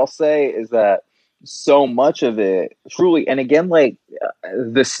what I'll say is that so much of it truly, and again, like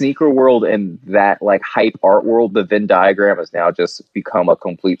the sneaker world and that like hype art world, the Venn diagram has now just become a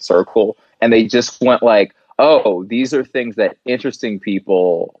complete circle. And they just went like, oh, these are things that interesting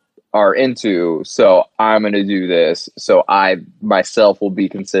people are into, so I'm going to do this, so I myself will be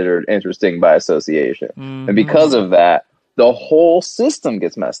considered interesting by association. Mm-hmm. And because of that, the whole system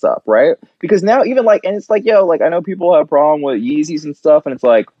gets messed up, right? Because now even like, and it's like, like I know people have a problem with Yeezys and stuff, and it's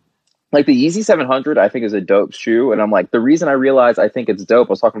like the Yeezy 700 I think is a dope shoe, and I'm like, the reason I realize I think it's dope,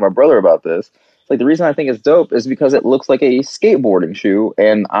 I was talking to my brother about this, like the reason I think it's dope is because it looks like a skateboarding shoe,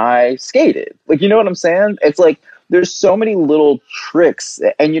 and I skated. Like, you know what I'm saying? It's like, there's so many little tricks,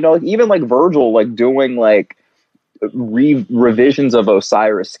 and even like Virgil, like doing like revisions of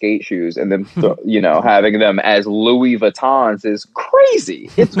Osiris skate shoes, and then having them as Louis Vuittons is crazy.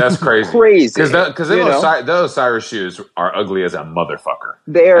 That's crazy because the Osiris shoes are ugly as a motherfucker.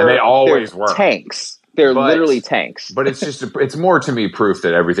 They always were tanks. They're literally tanks. But it's more to me proof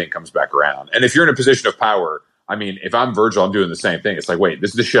that everything comes back around. And if you're in a position of power, I mean, if I'm Virgil, I'm doing the same thing. It's like, wait,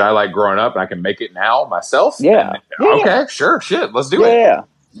 this is the shit I like growing up, and I can make it now myself? Yeah. Okay, sure, shit, let's do it.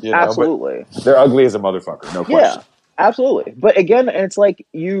 Yeah, absolutely. They're ugly as a motherfucker, no question. Yeah, absolutely. But again, it's like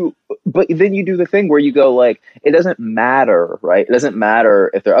but then you do the thing where you go like, it doesn't matter, right? It doesn't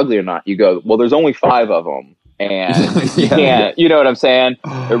matter if they're ugly or not. You go, well, there's only 5 of them. And you can't, you know what I'm saying?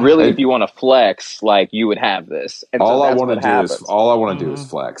 But really, if you want to flex, like you would have this. And all I want to do is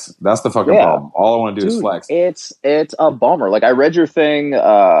flex. That's the fucking problem. All I want to do is flex. It's a bummer. Like I read your thing,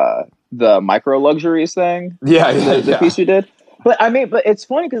 the micro luxuries thing. The piece you did. But I mean, but it's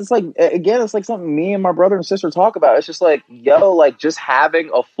funny because it's like, again, it's like something me and my brother and sister talk about. It's just like, like just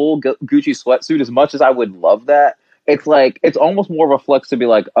having a full Gucci sweatsuit, as much as I would love that, it's like, it's almost more of a flex to be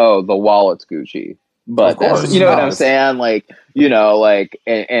like, oh, the wallet's Gucci. But that's, you know what I'm saying? Like,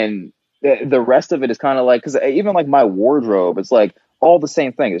 and the rest of it is kind of like, because even like my wardrobe, it's like all the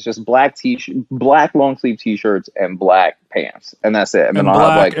same thing. It's just black long sleeve t-shirts and black pants, and that's it. And then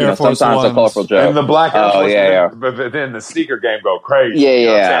I'll have like sometimes a colorful joke and the black Air Force. But then the sneaker game go crazy.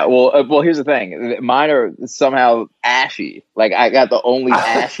 Yeah. Well, here's the thing. Mine are somehow ashy. Like I got the only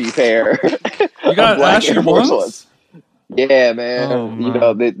ashy pair. You got ashy ones? Yeah, man.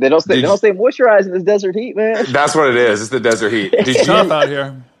 Oh, they don't stay moisturized in this desert heat, man. That's what it is. It's the desert heat. It's tough out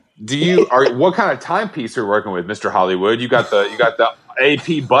here. What kind of timepiece are you working with, Mr. Hollywood? You got the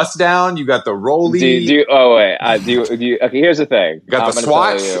AP bust down. You got the rollie. Okay, here's the thing. You got the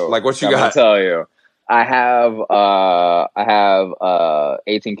swatch. Like what you got? I'm gonna tell you. I have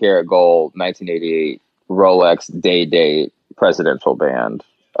 18 karat gold 1988 Rolex day date presidential band.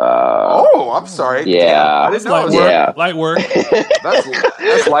 I'm sorry. Yeah, I didn't know. Light work.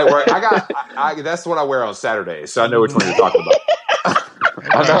 That's light work. That's what I wear on Saturdays, so I know which one you're talking about.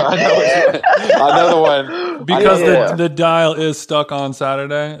 I know the one. because the dial is stuck on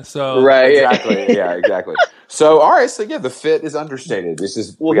Saturday. So right, exactly, yeah, exactly. So all right, so yeah, the fit is understated. This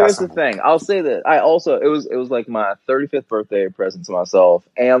is here's the thing. I'll say that I also it was like my 35th birthday present to myself,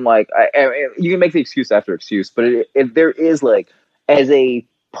 and like you can make the excuse after excuse, but there is like as a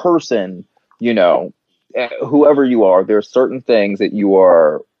person, you know, whoever you are, there are certain things that you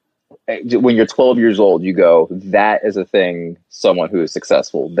are. When you're 12 years old, you go, that is a thing. Someone who is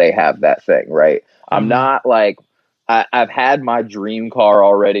successful, they have that thing, right? I'm not like. I've had my dream car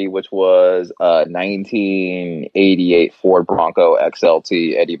already, which was a 1988 Ford Bronco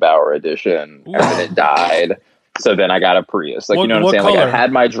XLT Eddie Bauer edition, and then it died. So then I got a Prius. Like, you know what I'm saying? Color? Like, I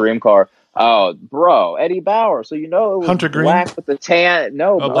had my dream car. Oh, bro, Eddie Bauer. So, you know, it was Hunter black green? with the tan.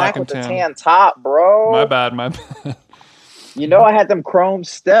 No, black with and the tan top, bro. My bad. You know, I had them chrome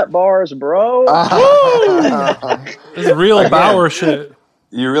step bars, bro. This is real Bauer shit.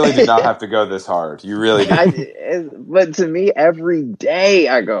 You really did not have to go this hard. You really did. But to me, every day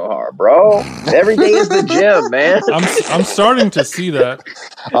I go hard, bro. Every day is the gym, man. I'm starting to see that.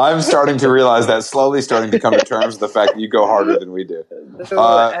 I'm starting to realize that, slowly starting to come to terms with the fact that you go harder than we do.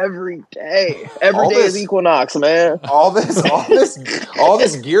 Every day. Every day is Equinox, man. All this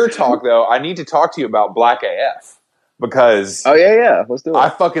gear talk, though, I need to talk to you about Black AF because let's do it. I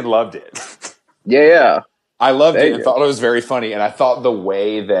fucking loved it. Yeah. I loved it and thought it was very funny, and I thought the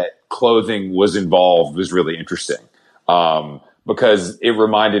way that clothing was involved was really interesting because it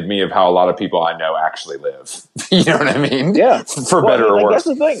reminded me of how a lot of people I know actually live. You know what I mean? Yeah. For better or worse. That's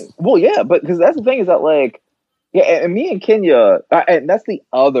the thing. Well, yeah, but because that's the thing is that, like, and me and Kenya, and that's the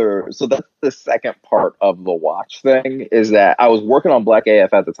other, so that's the second part of the watch thing is that I was working on Black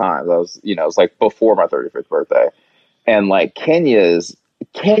AF at the time. That was, you know, it was like before my 35th birthday. And like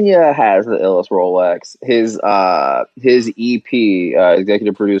Kenya has the illest Rolex. His EP,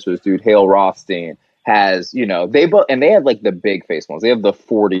 executive producers, dude, Hale Rothstein, has, you know, they have like the big face ones. They have the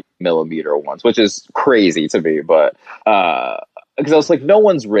 40 millimeter ones, which is crazy to me, but because I was like, no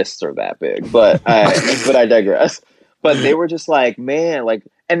one's wrists are that big, but I digress. But they were just like, man, like,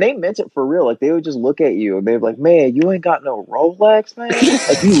 and they meant it for real. Like, they would just look at you and they'd be like, man, you ain't got no Rolex, man.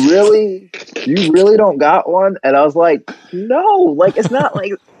 Like, you really don't got one. And I was like, no, like, it's not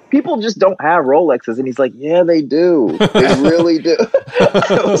like people just don't have Rolexes. And he's like, yeah, they do. They really do.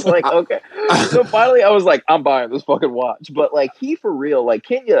 I was like, okay. So finally I was like, I'm buying this fucking watch. But like, he for real, like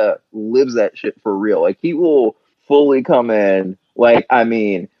Kenya lives that shit for real. Like, he will fully come in. Like, I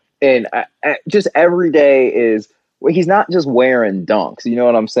mean, and just every day is, he's not just wearing Dunks, you know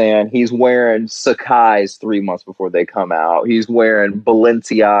what I'm saying? He's wearing Sakai's 3 months before they come out. He's wearing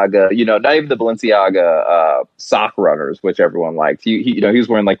Balenciaga, you know, not even the Balenciaga sock runners, which everyone liked. He was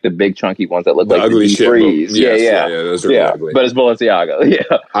wearing like the big chunky ones that look like ugly the shit. Freeze. Yeah, those are really ugly. But it's Balenciaga.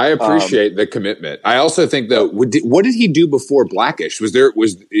 Yeah, I appreciate the commitment. I also think though, what did he do before Blackish? Was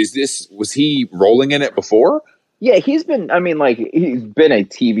he rolling in it before? Yeah, he's been a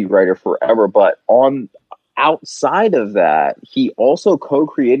TV writer forever, but outside of that, he also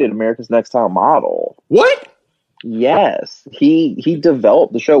co-created America's Next Top Model. What? Yes, he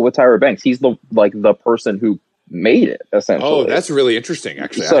developed the show with Tyra Banks. He's the person who made it, essentially. Oh, that's really interesting.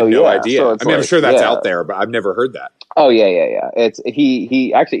 Actually, I had no idea. So I mean, I'm sure that's out there, but I've never heard that. Oh yeah. It's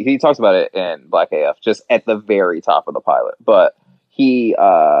he talks about it in Black AF, just at the very top of the pilot. But he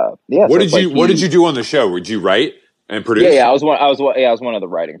What did you do on the show? Would you write and produce? Yeah, I was one of the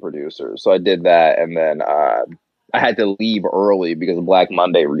writing producers. So I did that, and then I had to leave early because Black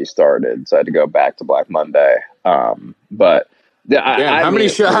Monday restarted, so I had to go back to Black Monday. How many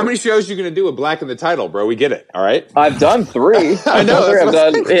shows are you going to do with Black in the title, bro? We get it. All right. I've done 3. I know. I've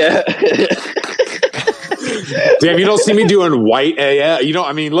done. Yeah. Damn, you don't see me doing white AF. You know,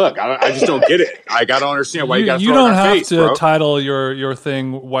 I mean, look, I just don't get it. I got to understand why you got to throw it in our face, bro. You don't have to title your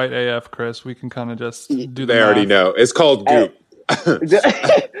thing white AF, Chris. We can kind of just do the They already know. It's called Goop.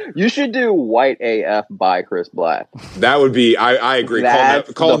 You should do white AF by Chris Black. That would be. I agree.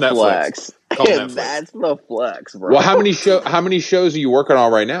 Call Netflix. Flex. Call Netflix. That's the flex, bro. Well, how many shows are you working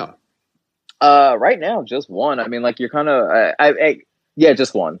on right now? Right now, just one. I mean, like you're kind of. Yeah,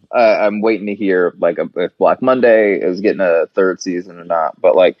 just one. I'm waiting to hear like if Black Monday is getting a 3rd season or not.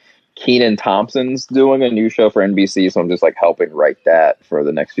 But like Kenan Thompson's doing a new show for NBC, so I'm just like helping write that for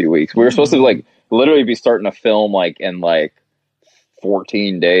the next few weeks. We were supposed to like literally be starting a film like in like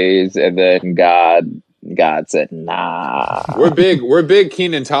 14 days, and then God said, nah. We're big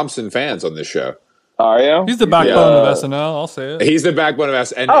Kenan Thompson fans on this show. Are you? He's the backbone of SNL. I'll say it. He's the backbone of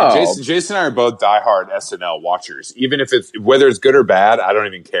SNL. And Jason and I are both diehard SNL watchers. Even if whether it's good or bad, I don't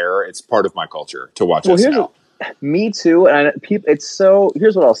even care. It's part of my culture to watch SNL. Me too. And it's so.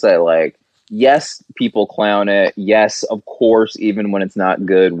 Here's what I'll say. Like yes, people clown it. Yes, of course, even when it's not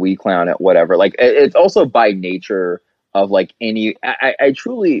good, we clown it, whatever. Like, it's also by nature of like any, I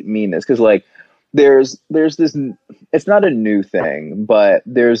truly mean this because like there's this, it's not a new thing, but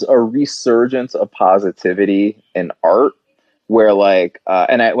there's a resurgence of positivity in art where like,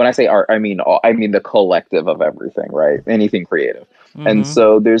 when I say art, I mean the collective of everything, right? Anything creative. And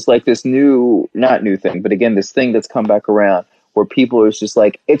so there's like this not new thing, but again, this thing that's come back around where people are just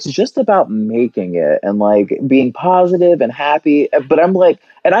like, it's just about making it and like being positive and happy. But I'm like,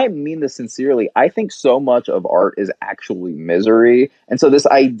 and I mean this sincerely, I think so much of art is actually misery. And so this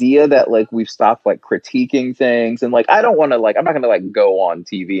idea that like we've stopped like critiquing things and like, I don't want to like, I'm not going to like go on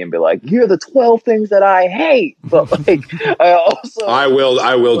TV and be like, here are the 12 things that I hate. But like, I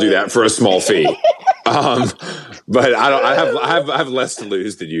will do that for a small fee. But I have less to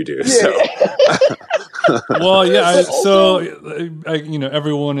lose than you do. So. Well, yeah.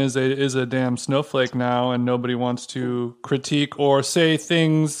 Everyone is a damn snowflake now, and nobody wants to critique or say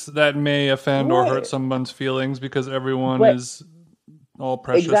things that may offend or hurt someone's feelings because everyone is all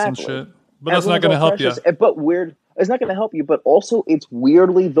precious and shit. But that's not going to help you. But weird. It's not going to help you, but also it's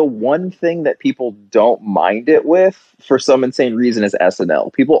weirdly the one thing that people don't mind it with for some insane reason is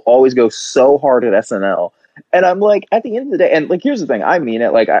SNL. People always go so hard at SNL. And I'm like, at the end of the day, and like, here's the thing, I mean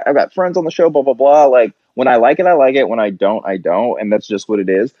it. Like, I've got friends on the show, blah, blah, blah. Like, when I like it, I like it. When I don't, I don't. And that's just what it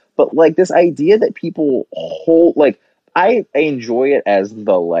is. But like, this idea that people hold, like, I enjoy it as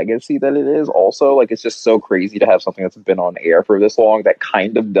the legacy that it is also. Like, it's just so crazy to have something that's been on air for this long that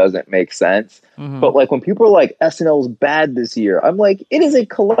kind of doesn't make sense. But like, when people are like, SNL's bad this year, I'm like, it is a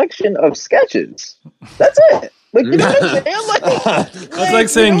collection of sketches. That's it. Like, you know what I'm saying? Like, that's like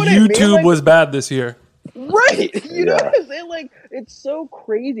saying YouTube was bad this year. Right. You know what I'm saying? Like, it's so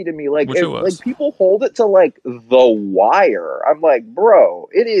crazy to me. Like, like people hold it to like The Wire. I'm like, bro,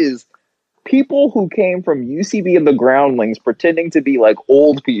 it is people who came from UCB and the Groundlings pretending to be like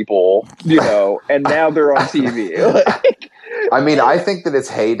old people, you know, and now they're on TV. Like, I mean, I think that its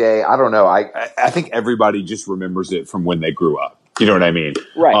heyday, I don't know. I think everybody just remembers it from when they grew up. You know what I mean?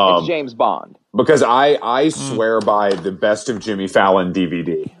 Right. It's James Bond. Because I swear by the Best of Jimmy Fallon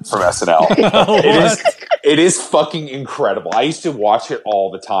DVD from SNL. It is fucking incredible. I used to watch it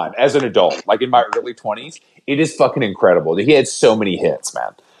all the time as an adult, like in my early 20s. It is fucking incredible. He had so many hits,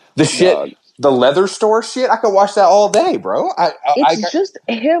 man. The leather store shit, I could watch that all day, bro. It's just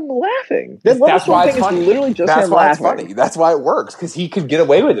him laughing. That's why it's funny. Is literally just That's him why laughing. it's funny. That's why it works, because he could get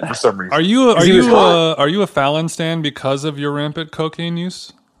away with it for some reason. Are you a Fallon stan because of your rampant cocaine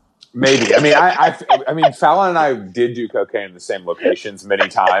use? Maybe. I mean, Fallon and I did do cocaine in the same locations many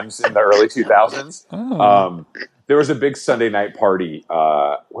times in the early 2000s. Oh. There was a big Sunday night party.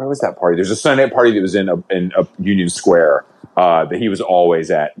 Where was that party? There's a Sunday night party that was in a Union Square that he was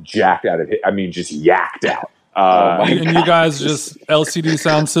always at, jacked out of it. I mean, just yacked out. And you guys just LCD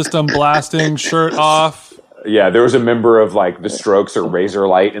sound system blasting, shirt off. Yeah, there was a member of like the Strokes or Razor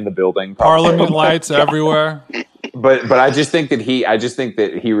Light in the building. Parliament lights everywhere. But I just think that he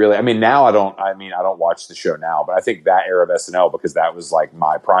really. I mean, now I don't watch the show now, but I think that era of SNL, because that was like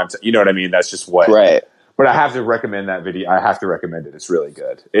my prime time. You know what I mean? That's just what. Right. But I have to recommend that video. I have to recommend it. It's really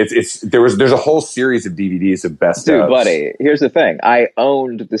good. There's a whole series of DVDs of best Dude, ofs. buddy, here's the thing. I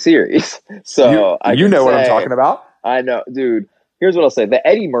owned the series, so you know what I'm talking about. I know, dude. Here's what I'll say: the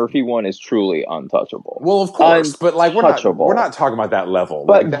Eddie Murphy one is truly untouchable. Well, of course, but like we're not talking about that level.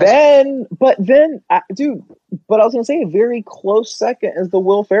 But then, dude. But I was gonna say a very close second is the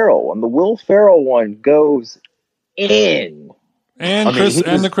Will Ferrell one. The Will Ferrell one goes in, and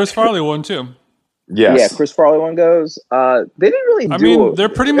the Chris Farley one too. Yes. Yeah, Chris Farley one goes. They didn't really. I mean, they're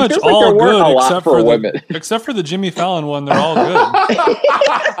pretty much all good except for the Jimmy Fallon one. They're all good.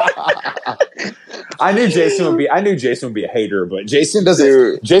 I knew Jason would be a hater, but Jason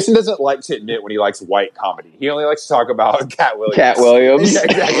doesn't like to admit when he likes white comedy. He only likes to talk about Cat Williams. Cat Williams. Yeah,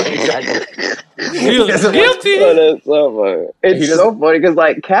 exactly. Guilty. But it's so funny. It's so funny because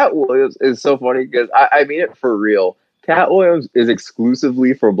like Cat Williams is so funny because I mean it for real. Cat Williams is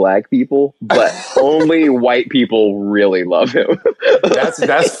exclusively for black people, but only white people really love him.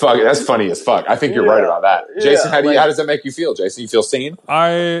 That's funny as fuck. I think you're right about that. Jason, how does that make you feel? Jason, you feel seen?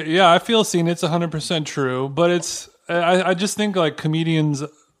 I feel seen. It's 100% true, but I just think like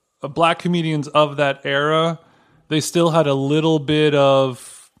black comedians of that era, they still had a little bit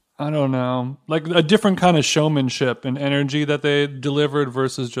of, I don't know, like a different kind of showmanship and energy that they delivered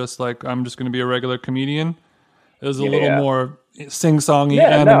versus just like, I'm just going to be a regular comedian. It was a little more sing-songy,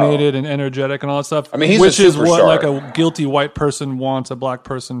 animated, and energetic, and all that stuff. I mean, which is what like a guilty white person wants a black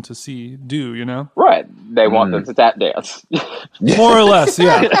person to do. You know, right? they want them to tap dance. More or less,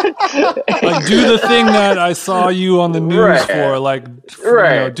 yeah. Like, do the thing that I saw you on the news for. Like,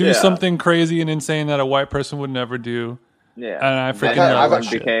 do something crazy and insane that a white person would never do. Yeah, and I freaking love that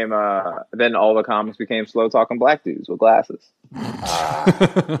shit. Then all the comics became slow talking black dudes with glasses.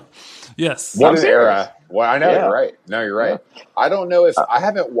 Yes. What an era. Well, I know you're right. No, you're right. Yeah. I don't know if I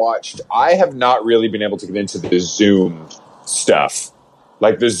have not really been able to get into the Zoom stuff,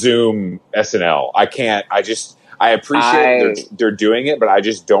 like the Zoom SNL. I appreciate they're doing it, but I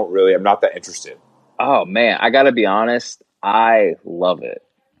just don't really. I'm not that interested. Oh man, I got to be honest. I love it.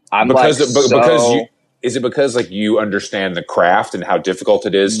 Is it because like you understand the craft and how difficult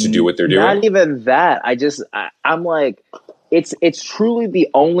it is to do what they're doing? Not even that. I'm like, it's truly the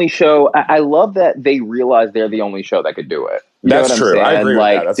only show. I love that they realize they're the only show that could do it. That's true. I agree with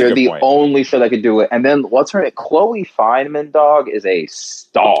that. That's they're a good point. the only show that could do it. And then what's her name? Chloe Fineman, dog, is a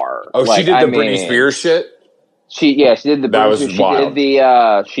star. Oh, she did the Britney Spears shit. She did the. That was wild.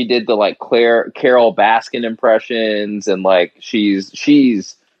 She did the like Carol Baskin impressions, and like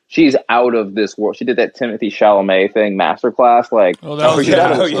she's out of this world. She did that Timothée Chalamet thing, Masterclass. Like, that was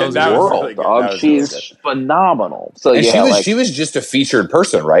world, dog. She's really phenomenal. So she was just a featured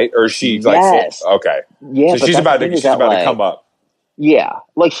person, right? Or she's like, okay, yeah. So she's about to come up. Yeah,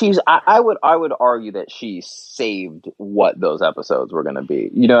 like I would argue that she saved what those episodes were going to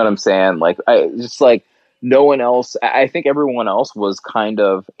be. You know what I'm saying? Like, no one else. I think everyone else was kind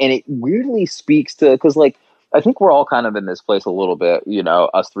of, and it weirdly speaks to, because like, I think we're all kind of in this place a little bit, you know,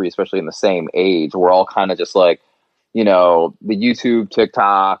 us three, especially in the same age, we're all kind of just like, you know, the YouTube,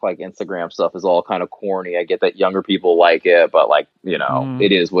 TikTok, like Instagram stuff is all kind of corny. I get that younger people like it, but like, you know,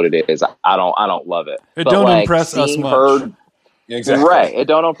 it is what it is. I don't love it. It don't impress us much. Exactly. Right. It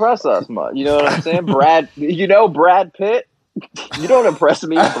don't impress us much. You know what I'm saying? Brad Pitt? You don't impress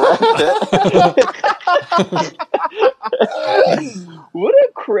me, Brad Pitt. What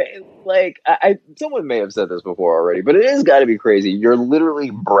a crazy, like, someone may have said this before already, but it has got to be crazy. You're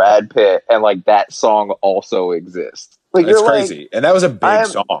literally Brad Pitt, and like that song also exists. Like, it's crazy, and that was a big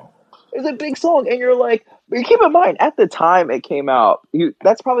song. It's a big song, and you're like, but keep in mind, at the time it came out,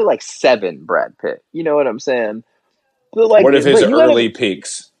 that's probably like 7 Brad Pitt. You know what I'm saying? So like, what if his early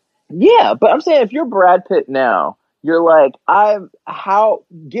peaks? Yeah, but I'm saying if you're Brad Pitt now, you're like,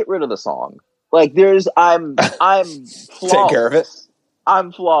 get rid of the song. Like, I'm flawless. Take care of it.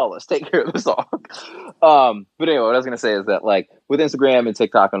 I'm flawless. Take care of the song. But anyway, what I was going to say is that, like, with Instagram and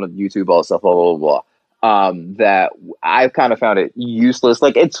TikTok and YouTube, all this stuff, blah, blah, blah, blah, that I've kind of found it useless.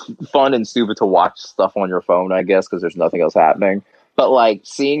 Like, it's fun and stupid to watch stuff on your phone, I guess, because there's nothing else happening. But, like,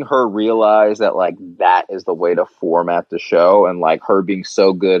 seeing her realize that, like, that is the way to format the show, and, like, her being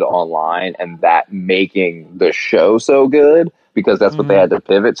so good online and that making the show so good, because that's what they had to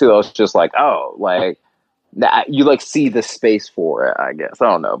pivot to, I was just like, oh, like, you, like, see the space for it, I guess.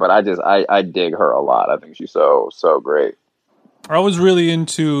 I don't know, but I dig her a lot. I think she's so great. I was really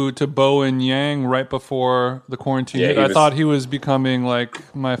into Bowen Yang right before the quarantine hit. I thought he was becoming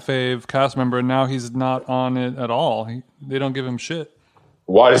like my fave cast member, and now he's not on it at all. They don't give him shit.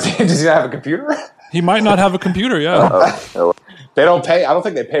 Why does he not have a computer? He might not have a computer. Yeah, they don't pay. I don't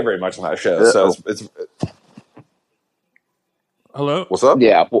think they pay very much on that show. So it's hello. What's up?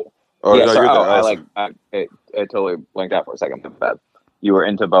 Yeah. I totally blanked out for a second. But you were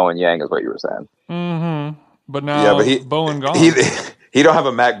into Bowen Yang, is what you were saying. Mm-hmm. But now, Bowen gone. He don't have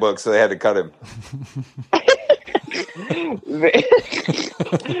a MacBook, so they had to cut him.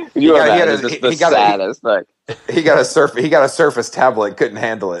 He got a Surface tablet, couldn't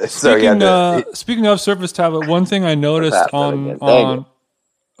handle it. Speaking of Surface tablet, one thing I noticed hello?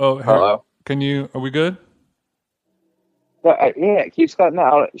 Are we good? It keeps cutting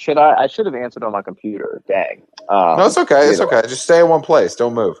out. I should have answered on my computer. Dang. No, it's okay. It's okay. Just stay in one place.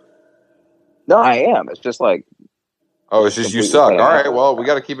 Don't move. No, I am. It's just like... Oh, it's just you suck. All right, well, we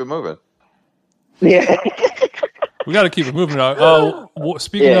got to keep it moving. Yeah. We got to keep it moving.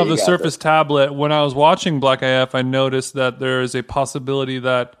 Speaking of the Surface tablet, when I was watching Black AF, I noticed that there is a possibility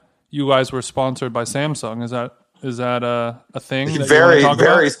that you guys were sponsored by Samsung. Is that a thing? That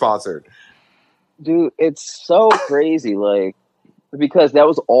very sponsored. Dude, it's so crazy. Like, because that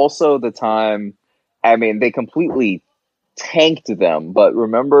was also the time, I mean, they completely tanked them, but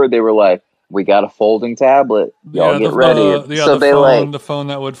remember they were like, we got a folding tablet. Y'all get ready. The phone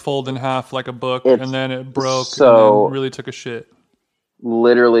that would fold in half like a book, and then it broke, and then really took a shit.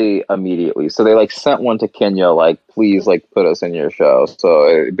 Literally immediately. So they like sent one to Kenya, like, please, like, put us in your show. So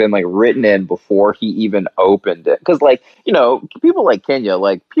it had been like written in before he even opened it. Because, like, you know, people like Kenya,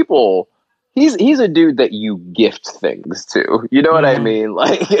 like, people he's a dude that you gift things to. You know what I mean?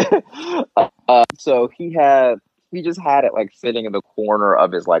 Like, so he just had it like sitting in the corner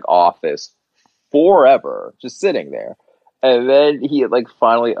of his like office forever, just sitting there. And then he like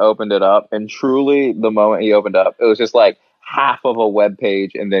finally opened it up, and truly, the moment he opened up, it was just like half of a web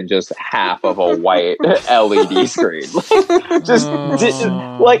page and then just half of a white LED screen. Like,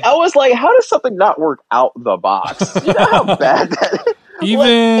 like I was like, how does something not work out the box? You know how bad that is?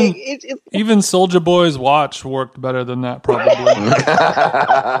 Even even Soulja Boy's watch worked better than that, probably.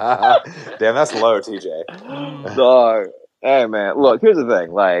 Damn, that's low, TJ. Dog. Hey man, look, here's the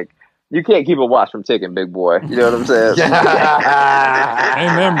thing. Like, you can't keep a watch from ticking, big boy. You know what I'm saying?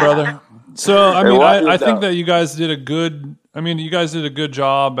 Amen, brother. So I mean, I think that you guys did a good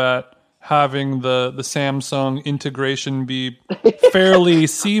job at having the Samsung integration be fairly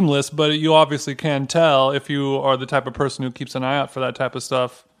seamless, but you obviously can tell if you are the type of person who keeps an eye out for that type of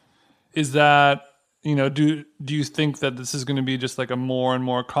stuff. Is that, do you think that this is going to be just like a more and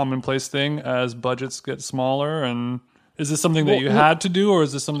more commonplace thing as budgets get smaller? And is this something that you had to do, or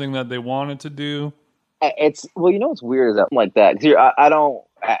is this something that they wanted to do? It's, well, what's weird is that like that. 'Cause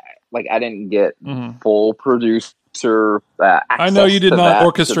I didn't get full producer access. I know you did not that,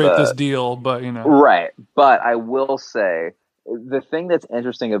 orchestrate this deal, but Right. But I will say the thing that's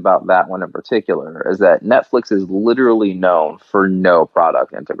interesting about that one in particular is that Netflix is literally known for no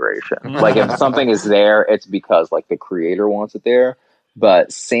product integration. Like, if something is there, it's because like the creator wants it there. But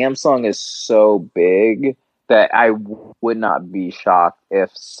Samsung is so big that I would not be shocked if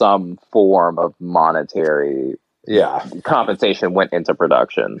some form of monetary compensation went into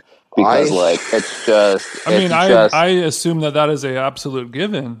production. Because I assume that is a absolute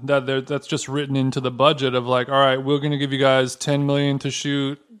given, that's just written into the budget of like, all right, we're going to give you guys 10 million to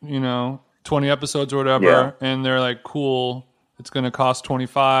shoot, 20 episodes or whatever. And they're like, cool, it's going to cost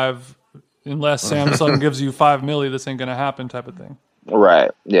 25 unless Samsung gives you 5 million, this ain't going to happen type of thing.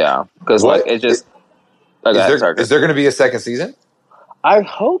 Right. Yeah. Because like, it just, is there going to be a second season? I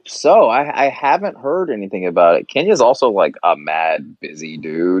hope so. I haven't heard anything about it. Kenya's also like a mad busy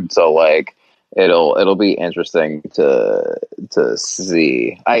dude, so like it'll be interesting to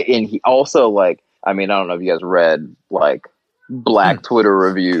see. And he also like, I mean, I don't know if you guys read like Black Twitter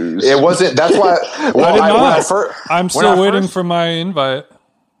reviews. It wasn't. That's why. Well, I'm still waiting for my invite.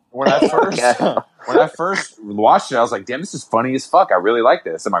 When I first watched it, I was like, damn, this is funny as fuck. I really like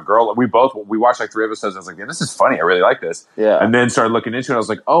this. And my girl, we watched like 3 episodes. I was like, damn, this is funny. I really like this. Yeah. And then started looking into it. I was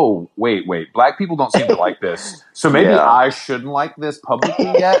like, oh, wait. Black people don't seem to like this. So maybe I shouldn't like this publicly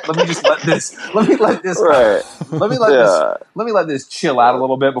yet. Let me let this chill out a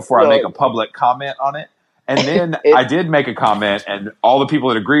little bit before I make a public comment on it. And then I did make a comment, and all the people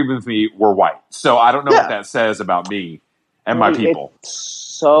that agreed with me were white. So I don't know what that says about me and my people. It's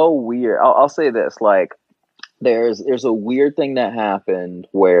so weird. I'll say this, like, there's a weird thing that happened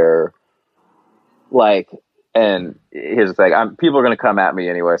where, like, and here's the thing, people are going to come at me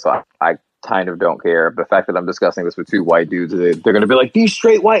anyway, so I kind of don't care. The fact that I'm discussing this with 2 white dudes, they're going to be like, these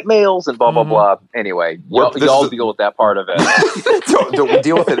straight white males and blah, blah, blah. Anyway, y'all deal with that part of it. We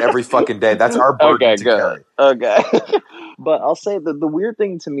deal with it every fucking day. That's our burden to carry. Okay. But I'll say that the weird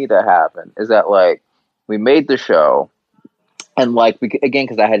thing to me that happened is that, like, we made the show, and like, again,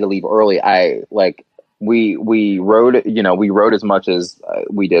 because I had to leave early, we wrote, we wrote as much as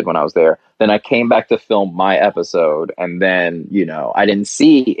we did when I was there. Then I came back to film my episode, and then, I didn't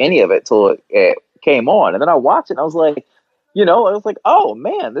see any of it till it came on. And then I watched it, and I was like, oh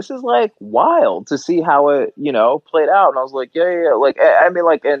man, this is like wild to see how it, played out. And I was like, yeah. Like, I mean,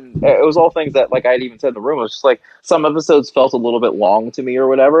 like, and it was all things that, like, I had even said in the room. It was just like, some episodes felt a little bit long to me or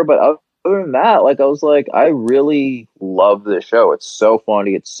whatever, but other than that, like, I was like, I really love this show. It's so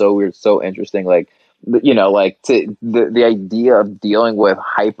funny. It's so weird. So interesting. Like, like, the idea of dealing with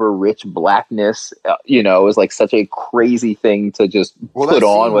hyper rich blackness, is like such a crazy thing to just put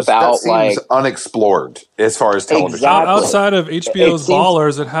on without, like, unexplored as far as television. Exactly. Outside of HBO's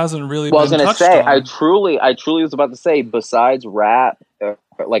Ballers, it hasn't really been touched on. I truly was about to say, besides rap,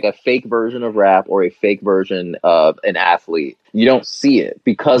 like a fake version of rap or a fake version of an athlete, you don't see it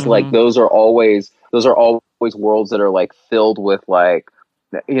because like those are always worlds that are like filled with, like,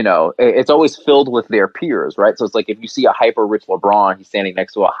 it's always filled with their peers, right? So it's like, if you see a hyper rich LeBron, he's standing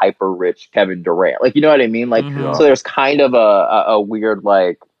next to a hyper rich Kevin Durant, like, you know what I mean? Like, so there's kind of a weird,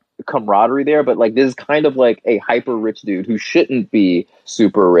 like, camaraderie there, but like, this is kind of like a hyper rich dude who shouldn't be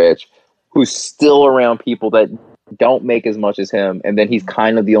super rich, who's still around people that don't make as much as him, and then he's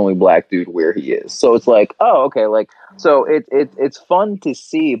kind of the only black dude where he is. So it's like, oh, okay, like, so it's fun to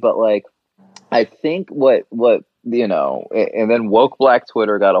see, but like, I think what you know, and then woke black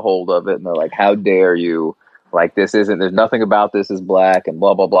Twitter got a hold of it, and they're like, "How dare you? Like, this isn't. There's nothing about this is black," and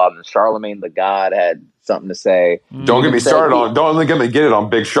blah blah blah. And Charlemagne the God had something to say. Don't get me started on. Don't let me get it on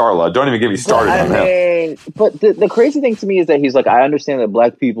Big Charla. Don't even get me started on him. But the crazy thing to me is that he's like, I understand that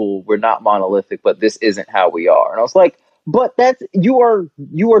black people, we're not monolithic, but this isn't how we are. And I was like, but that's you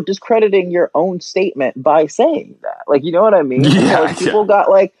are discrediting your own statement by saying that. Like, you know what I mean? Yeah, like, people got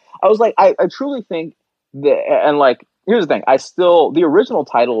like, I was like, I truly think that, and like, here's the thing. The original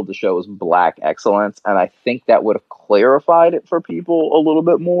title of the show is Black Excellence, and I think that would have clarified it for people a little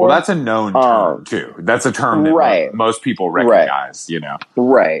bit more. Well, that's a known term, too. That's a term that most people recognize, you know?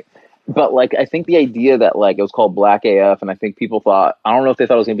 Right. But, like, I think the idea that, like, it was called Black AF, and I think people thought, I don't know if they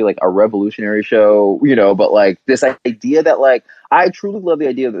thought it was going to be, like, a revolutionary show, you know, but, like, this idea that, like, I truly love the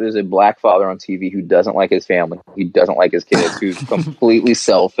idea that there's a black father on TV who doesn't like his family, he doesn't like his kids, who's completely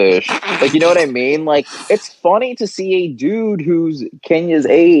selfish. Like, you know what I mean? Like, it's funny to see a dude who's Kenya's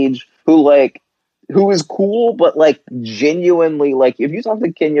age who is cool, but like genuinely, like if you talk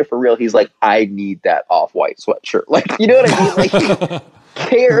to Kenya for real, he's like, I need that off-white sweatshirt. Like, you know what I mean? Like, he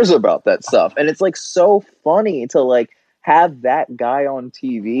cares about that stuff. And it's like so funny to like have that guy on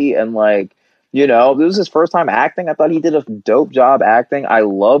TV and like, you know, this was his first time acting. I thought he did a dope job acting. I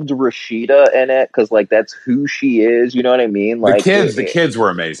loved Rashida in it because like that's who she is. You know what I mean? Like the kids were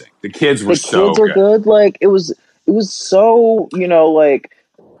amazing. The kids were so good. The kids are good. Like it was so, you know, like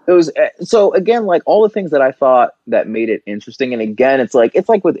it was so again, like all the things that I thought that made it interesting. And again, it's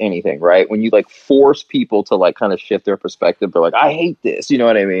like with anything, right? When you like force people to like kind of shift their perspective, they're like, I hate this, you know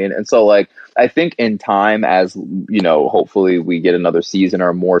what I mean? And so like I think in time, as you know, hopefully we get another season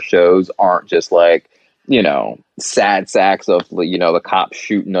or more shows aren't just like, you know, sad sacks of, you know, the cops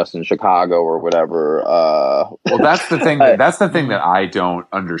shooting us in Chicago or whatever. Well, that's the thing. That's the thing that I don't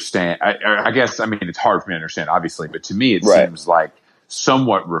understand. I guess, I mean, it's hard for me to understand, obviously, but to me, it seems like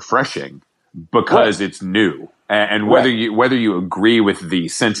somewhat refreshing because it's new. And whether you agree with the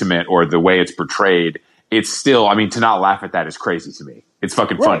sentiment or the way it's portrayed, it's still, I mean, to not laugh at that is crazy to me. It's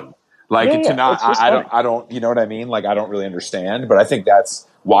fucking funny. Like to not, I don't, you know what I mean? Like, I don't really understand, but I think that's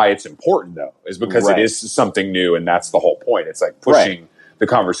why it's important though, is because it is something new. And that's the whole point. It's like pushing the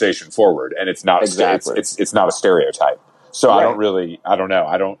conversation forward, and it's not, it's not a stereotype. So I don't know.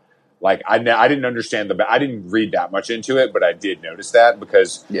 I didn't understand I didn't read that much into it, but I did notice that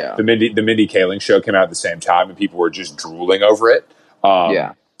because the Mindy Kaling show came out at the same time and people were just drooling over it.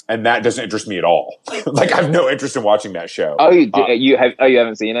 And that doesn't interest me at all. Like, I have no interest in watching that show. Oh, you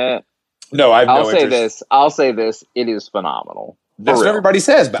haven't seen it? No, I have no interest. I'll say this. It is phenomenal. That's what everybody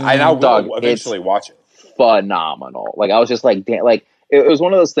says, but I will eventually watch it. Phenomenal. Like, I was just like, damn, like, it was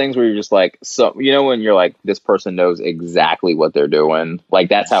one of those things where you're just like, so, you know, when you're like, this person knows exactly what they're doing. Like,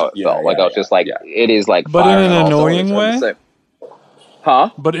 that's how it felt. Like, I was just like, it is like, but in an annoying way?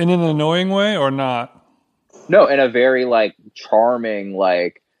 Huh? But in an annoying way or not? No, in a very like charming,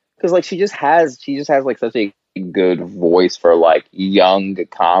 like, because like she just has like such a good voice for like young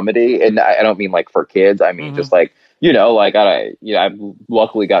comedy, and I don't mean like for kids. I mean just like, you know, like I've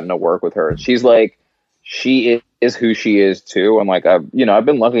luckily gotten to work with her. She's like, she is who she is too, and like I've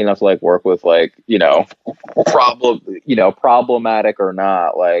been lucky enough to like work with like, you know, problematic or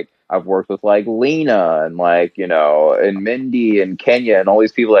not, like I've worked with like Lena and like, you know, and Mindy and Kenya and all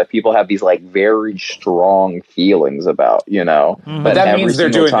these people that people have these like very strong feelings about, you know. But that means they're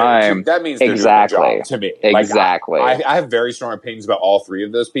doing that means they're doing their job to me. Exactly. Like, I have very strong opinions about all three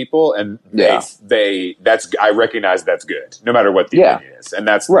of those people, and I recognize that's good, no matter what the opinion is, and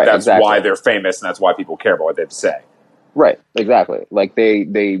that's why they're famous, and that's why people care about what they have to say. Right. Exactly. Like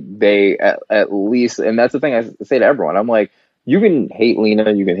they at least, and that's the thing I say to everyone. I'm like, you can hate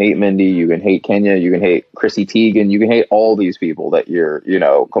Lena, you can hate Mindy, you can hate Kenya, you can hate Chrissy Teigen, you can hate all these people that you're, you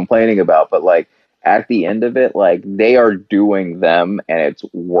know, complaining about. But like at the end of it, like they are doing them and it's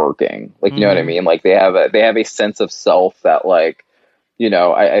working. Like, you know what I mean? Like they have a sense of self that like, you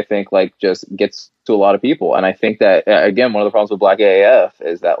know, I think like just gets to a lot of people. And I think that, again, one of the problems with Black AF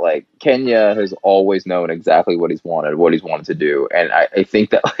is that like Kenya has always known exactly what he's wanted to do. And I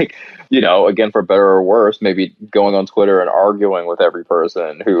think that like, you know, again, for better or worse, maybe going on Twitter and arguing with every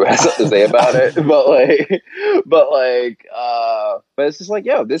person who has something to say about it. But it's just like,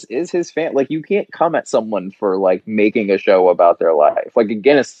 yo, this is his fan. Like, you can't come at someone for like making a show about their life. Like,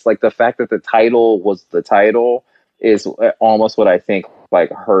 again, it's like the fact that the title was the title is almost what I think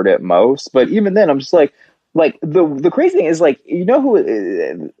like hurt it most. But even then, I'm just like the crazy thing is like, you know who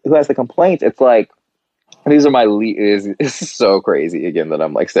has the complaints? It's like, these are my it's so crazy again that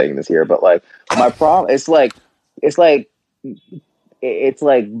I'm like saying this here, but like my problem, it's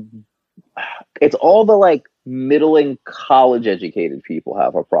all the like middling college educated people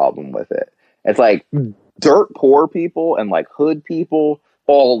have a problem with it. It's like dirt poor people and like hood people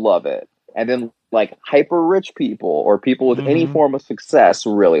all love it. And then like hyper rich people or people with any form of success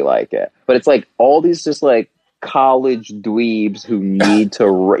really like it. But it's like all these just like college dweebs who need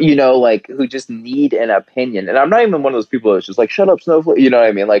to, you know, like who just need an opinion. And I'm not even one of those people that's just like, shut up, snowflake. You know what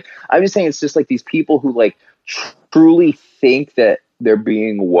I mean? Like, I'm just saying it's just like these people who like truly think that they're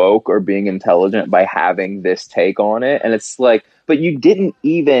being woke or being intelligent by having this take on it. And it's like, but you didn't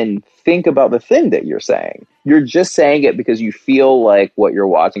even think about the thing that you're saying. You're just saying it because you feel like what you're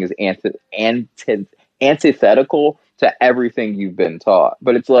watching is antithetical to everything you've been taught.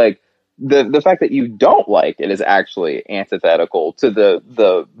 But it's like the fact that you don't like it is actually antithetical to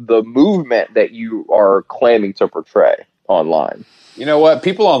the movement that you are claiming to portray online. You know what?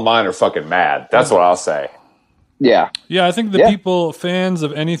 People online are fucking mad. That's what I'll say. Yeah. Yeah, I think the people, fans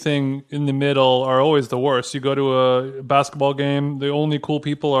of anything in the middle are always the worst. You go to a basketball game, the only cool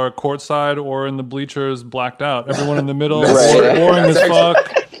people are courtside or in the bleachers blacked out. Everyone in the middle is boring as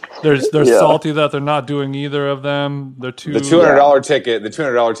fuck. They're salty that they're not doing either of them. They're too... The $200 ticket, the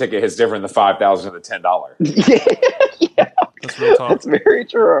 $200 ticket hits different than the $5,000 and the $10. Yeah. That's real talk. That's very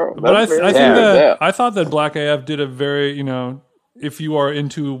true. But I think that I thought that Black AF did a very, you know, if you are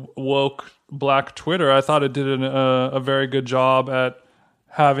into woke Black Twitter, I thought it did a very good job at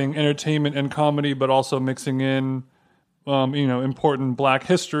having entertainment and comedy, but also mixing in, you know, important Black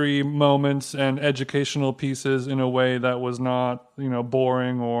history moments and educational pieces in a way that was not, you know,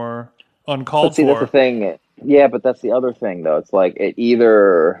 boring or uncalled for. That's the thing. Yeah, but that's the other thing, though. It's like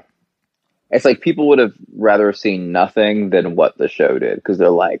it's like people would have rather seen nothing than what the show did because they're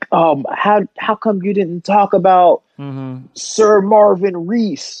like, how come you didn't talk about Sir Marvin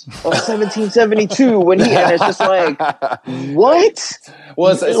Rees of 1772 when he, and it's just like, what?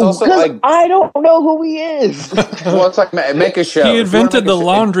 Well, it's also like, I don't know who he is. well, it's like make a show. He invented the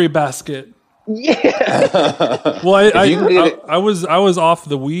laundry basket. Yeah. Well, I was off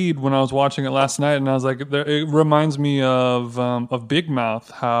the weed when I was watching it last night, and I was like, it reminds me of Big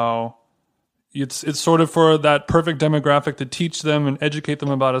Mouth, how it's sort of for that perfect demographic to teach them and educate them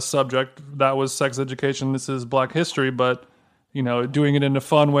about a subject. That was sex education. This is Black history, but you know, doing it in a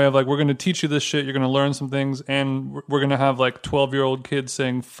fun way of like, we're going to teach you this shit. You're going to learn some things, and we're going to have like 12-year-old kids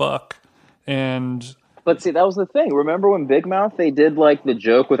saying fuck. And but see, that was the thing. Remember when Big Mouth, they did like the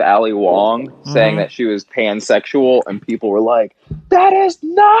joke with Ali Wong saying that she was pansexual, and people were like, that is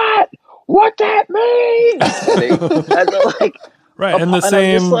not what that means. Like, right, and the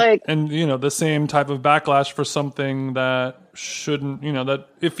same, and you know, the same type of backlash for something that shouldn't, you know, that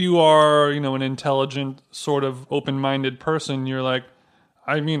if you are, you know, an intelligent, sort of open-minded person, you're like,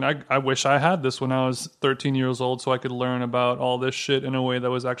 I mean, I wish I had this when I was 13 years old so I could learn about all this shit in a way that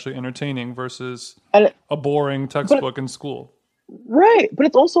was actually entertaining versus a boring textbook in school. Right, but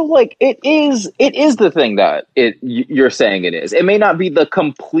it's also like it is the thing that you're saying it is. It may not be the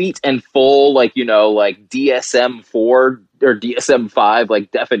complete and full, like, you know, like DSM-4 or DSM-5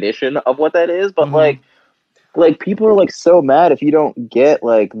 like definition of what that is, but like people are like so mad if you don't get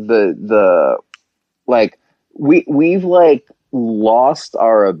like the like we've like lost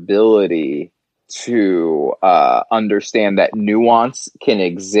our ability to understand that nuance can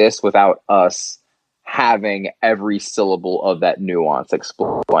exist without us having every syllable of that nuance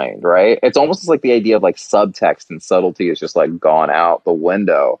explained, right? It's almost like the idea of like subtext and subtlety is just like gone out the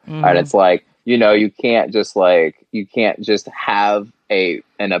window. And it's like, you know, you can't just have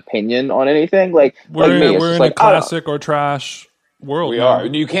an opinion on anything. Like we're in a classic or trash world. We are.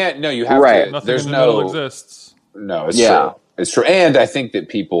 You can't. No, you have to. Nothing in the middle exists. No, it's true. It's true. And I think that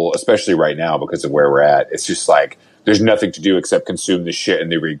people, especially right now, because of where we're at, it's just like there's nothing to do except consume the shit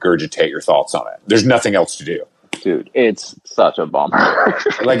and then regurgitate your thoughts on it. There's nothing else to do. Dude, it's such a bummer.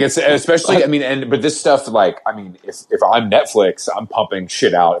 Like, it's especially, I mean, but this stuff, like, I mean, if I'm Netflix, I'm pumping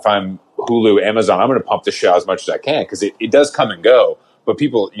shit out. If I'm Hulu, Amazon, I'm going to pump the shit out as much as I can because it does come and go. But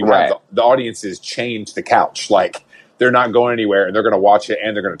people, have the audiences change the couch. Like, they're not going anywhere, and they're going to watch it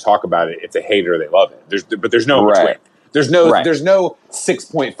and they're going to talk about it if they hate it or they love it. But there's no between. There's no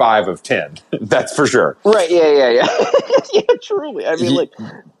 6.5 of 10. That's for sure. Right. Yeah. Yeah, truly. I mean, like,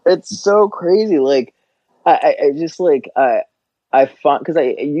 it's so crazy. Like, I just like, I find, because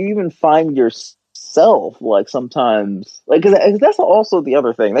you even find yourself like sometimes, like, because that's also the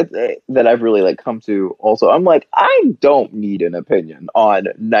other thing that I've really like come to also. I'm like, I don't need an opinion on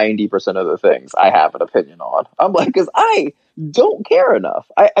 90% of the things I have an opinion on. I'm like, because I don't care enough.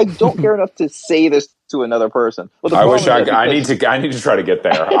 I don't care enough to say this to another person. Well, I need to try to get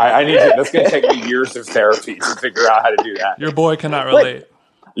there. I need to. That's going to take me years of therapy to figure out how to do that. Your boy cannot relate.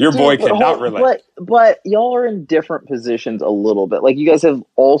 Your boy cannot relate. But y'all are in different positions a little bit. Like, you guys have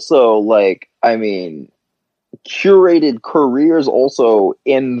also, like, I mean, curated careers also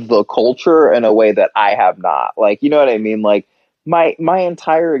in the culture in a way that I have not. Like, you know what I mean? Like, my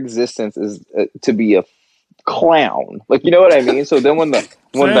entire existence is to be a clown. Like, you know what I mean? So then when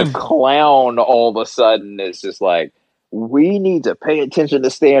the clown all of a sudden is just like, we need to pay attention to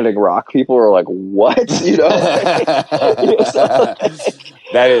Standing Rock, people are like, what? You know?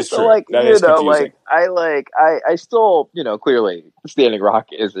 That is true. So, like, that you is know, confusing. I still, you know, clearly Standing Rock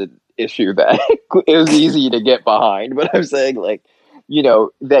is an issue that it was easy to get behind, but I'm saying, like, you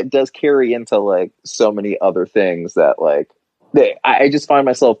know, that does carry into like so many other things that, like, I just find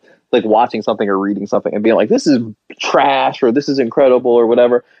myself like watching something or reading something and being like, this is trash or this is incredible or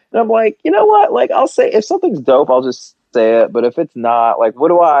whatever. And I'm like, you know what? Like, I'll say if something's dope, I'll just say it. But if it's not, like,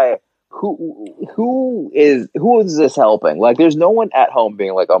 who is this helping? Like, there's no one at home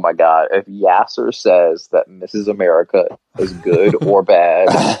being like, oh my God, if Yassir says that Mrs. America is good or bad,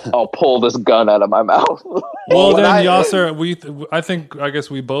 I'll pull this gun out of my mouth. Well, then, Yassir, I guess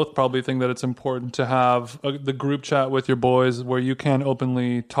we both probably think that it's important to have the group chat with your boys where you can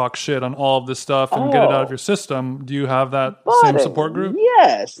openly talk shit on all of this stuff and get it out of your system. Do you have that same support group?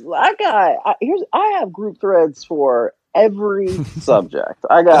 Yes, I have group threads for every subject.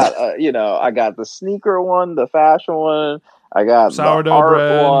 I got I got the sneaker one, the fashion one, I got sourdough the art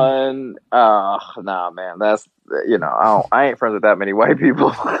bread one. Nah, man, that's, you know, I ain't friends with that many white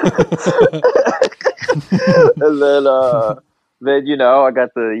people. And then you know, I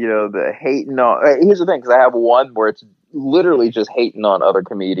got the hating on. Here's the thing, because I have one where it's literally just hating on other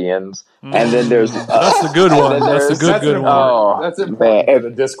comedians, and then there's that's a good one. That's a good one. Oh, that's important for the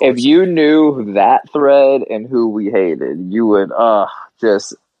discourse. If you knew that thread and who we hated, you would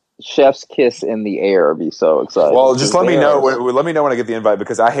just chef's kiss in the air, be so excited. Well, just let me know when I get the invite,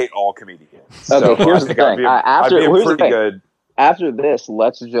 because I hate all comedians. Okay, so here's the thing. I'd be pretty good. After this,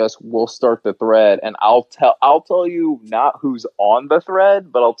 we'll start the thread, and I'll tell you not who's on the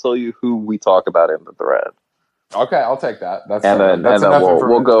thread, but I'll tell you who we talk about in the thread. Okay, I'll take that. Then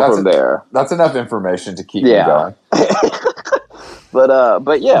we'll go from there. That's enough information to keep me going.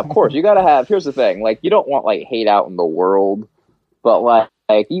 But yeah, of course, you gotta have. Here's the thing: like, you don't want like hate out in the world, but like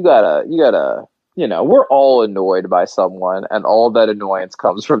you gotta. You know, we're all annoyed by someone, and all that annoyance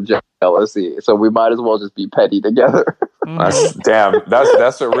comes from jealousy. So we might as well just be petty together.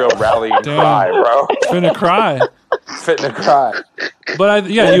 That's a real rallying cry, bro. Finna cry. But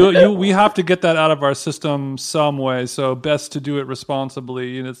we have to get that out of our system some way. So best to do it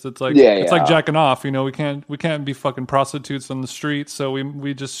responsibly. And it's like like jacking off. You know, we can't be fucking prostitutes on the streets. So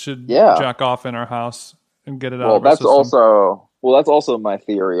we just should jack off in our house and get it out of our system. That's also my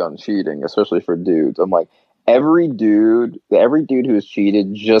theory on cheating, especially for dudes. I'm like, every dude who's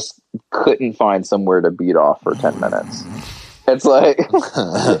cheated just couldn't find somewhere to beat off for 10 minutes. It's like,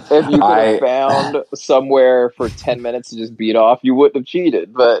 if you could have found somewhere for 10 minutes to just beat off, you wouldn't have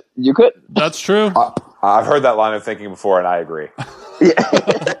cheated, but you couldn't. That's true. I've heard that line of thinking before, and I agree.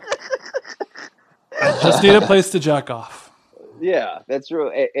 Just need a place to jack off. Yeah, that's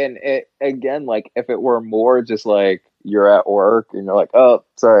true. And again, like, if it were more just like, you're at work and you're like, oh,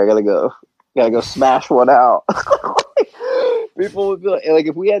 sorry, I gotta go smash one out. People would be like,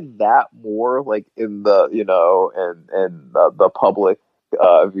 if we had that more like in the, you know, and the public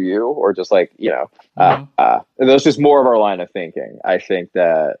view, or just like, you know, and that's just more of our line of thinking. I think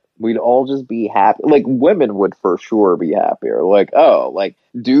that we'd all just be happy. Like, women would for sure be happier. Like, oh, like,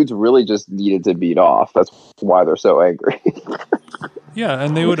 dudes really just needed to beat off. That's why they're so angry. Yeah,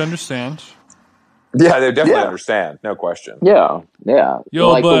 and they would understand. Yeah, they definitely understand. No question. Yeah. Yo,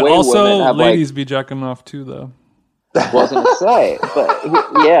 like, but also ladies be jacking off too, though. Wasn't to say, but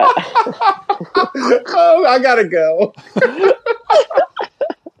yeah. Oh, I gotta go.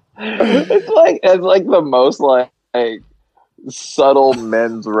 It's like the most like subtle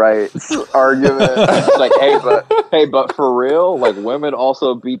men's rights argument. It's like, but for real, like, women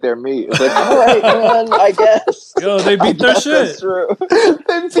also beat their meat. It's like, all right, man, I guess. Yo, they beat their shit. That's true. They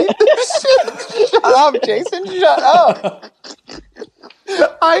beat their shit. Shut up, Jason. Shut up.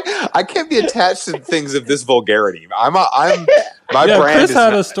 I can't be attached to things of this vulgarity. My brand. Chris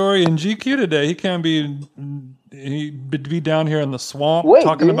had a story in GQ today. He can't be down here in the swamp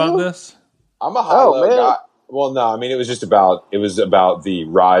talking about this. I'm a high-low guy. Well, no, I mean, it was about the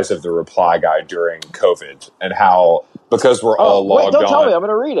rise of the reply guy during COVID, and how, because we're all logged on. Don't tell me, I'm going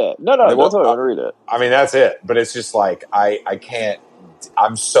to read it. No, don't tell me, I'm going to read it. I mean, that's it. But it's just like, I can't,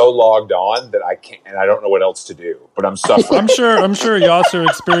 I'm so logged on that I can't, and I don't know what else to do, but I'm suffering. I'm sure Yassir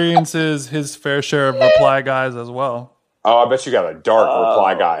experiences his fair share of reply guys as well. Oh, I bet you got a dark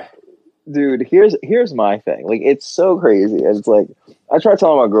reply guy. Dude, here's my thing. Like, it's so crazy. And it's like, I try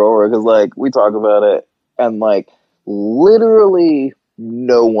telling my girl because like we talk about it, and like literally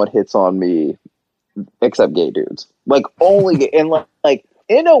no one hits on me except gay dudes. Like only gay, and like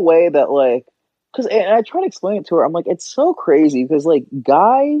in a way that like, because and I try to explain it to her. I'm like, it's so crazy because like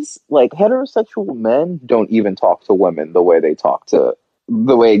guys, like heterosexual men, don't even talk to women the way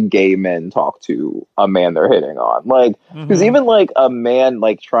gay men talk to a man they're hitting on. Like, because even like a man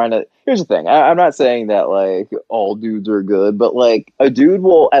like trying to. Here's the thing. I'm not saying that like all dudes are good, but like a dude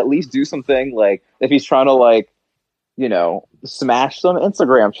will at least do something. Like if he's trying to like, you know, smash some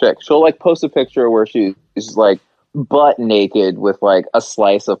Instagram chick, she'll like post a picture where she's like butt naked with like a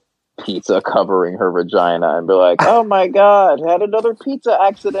slice of pizza covering her vagina and be like, oh my god, had another pizza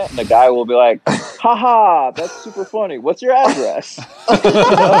accident, and the guy will be like, haha, that's super funny, what's your address?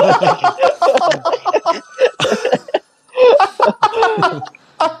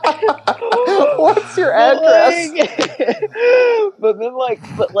 What's your address?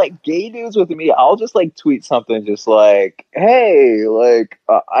 But like gay dudes with me, I'll just like tweet something just like, hey, like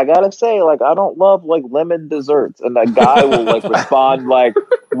I gotta say, like I don't love like lemon desserts, and that guy will like respond like,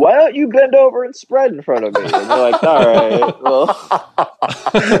 why don't you bend over and spread in front of me? And you're like, all right, well,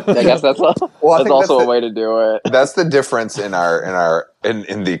 I guess that's also a way to do it. That's the difference in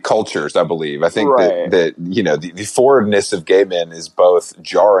in the cultures, I believe. I think that you know the forwardness of gay men is both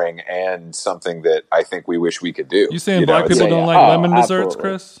jarring and something that I think we wish we could do. You saying black people don't like lemon desserts,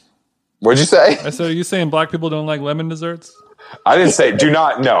 Chris? What'd you say? So you saying black people don't like lemon desserts? I didn't say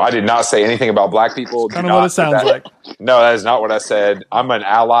I did not say anything about black people. Kind of what it sounds like. No, that is not what I said. I'm an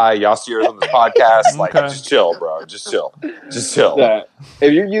ally. Yassir's on this podcast. Like, just chill, bro. Just chill. Yeah.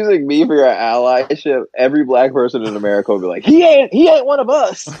 If you're using me for your allyship, every black person in America will be like, he ain't one of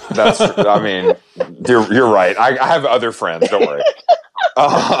us. That's. I mean, you're right. I have other friends. Don't worry.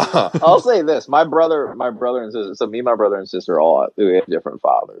 I'll say this: my brother and sister. So me and my brother and sister we have different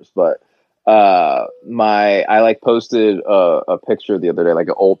fathers, but I like posted a picture the other day, like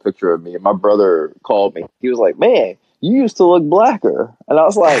an old picture of me, and my brother called me. He was like, man, you used to look blacker. And I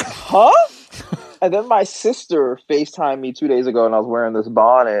was like, huh? And then my sister FaceTimed me 2 days ago, and I was wearing this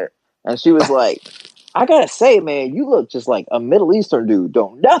bonnet, and she was like, I gotta say, man, you look just like a Middle Eastern dude.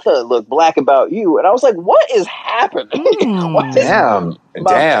 Don't nothing look black about you. And I was like, what is happening? Damn.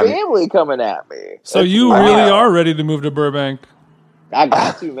 Family coming at me. So you really are ready to move to Burbank. I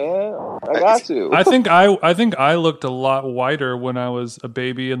got to, man. I got to. I think I looked a lot whiter when I was a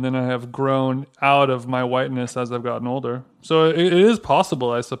baby, and then I have grown out of my whiteness as I've gotten older. So it is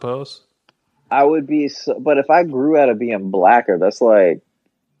possible, I suppose. I would be, but if I grew out of being blacker, that's like.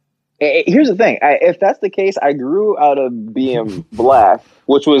 Here's the thing. If that's the case, I grew out of being black,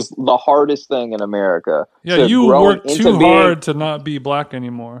 which was the hardest thing in America. Yeah, you worked too hard to not be black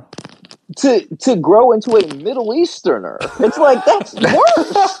anymore. To grow into a Middle Easterner. It's like, that's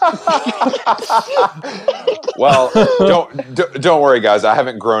worse. Well, don't worry, guys. I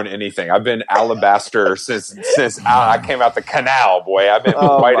haven't grown anything. I've been alabaster since I came out the canal, boy. I've been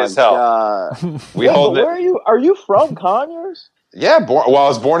white as hell. God. Where are you? Are you from Conyers? Yeah, I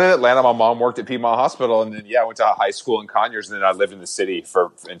was born in Atlanta. My mom worked at Piedmont Hospital, and then I went to high school in Conyers, and then I lived in the city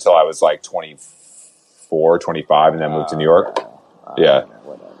until I was like 24, 25, and then moved to New York. Yeah.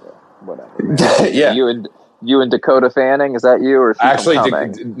 Whatever. Yeah. You and Dakota Fanning, is that you or actually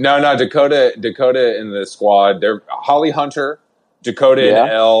no Dakota in the squad. They're Holly Hunter, Dakota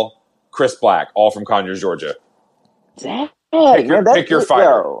and L, Chris Black, all from Conyers, Georgia. Dang, pick your fighter.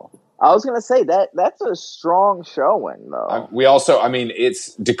 Yo, I was gonna say that's a strong showing though. We also,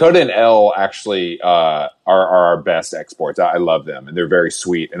 it's Dakota and L actually are our best exports. I love them, and they're very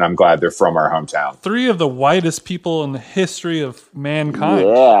sweet, and I'm glad they're from our hometown. 3 of the whitest people in the history of mankind.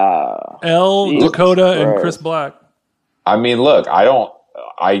 Yeah, L, Dakota, and Chris Black. I mean, look,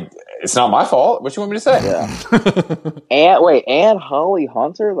 it's not my fault. What you want me to say? Yeah. and Holly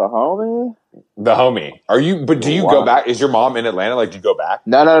Hunter, the homie. The homie. Are you? But do you go back? Is your mom in Atlanta? Like, do you go back?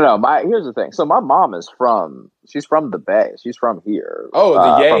 No. Here's the thing. So my mom is she's from the Bay. She's from here. Oh,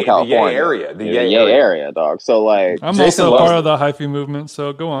 the Yay area. The Yay area, dog. So like, I'm also part of the hyphy movement.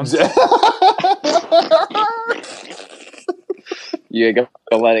 So go on. You ain't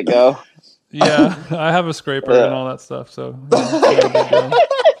gonna let it go. Yeah, I have a scraper and all that stuff. So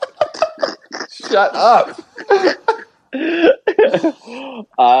shut up.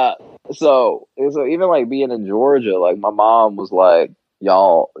 So even like being in Georgia, like my mom was like,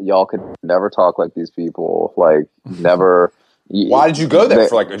 y'all could never talk like these people, like never. Why did you go there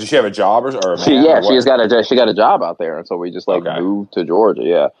for? Like, did she have a job or she got a job out there, and so we just moved to Georgia.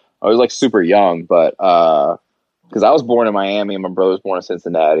 Yeah, I was like super young, but because I was born in Miami and my brother was born in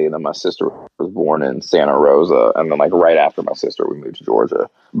Cincinnati, and then my sister was born in Santa Rosa, and then like right after my sister, we moved to Georgia.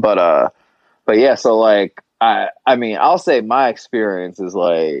 But yeah, so like I mean, I'll say my experience is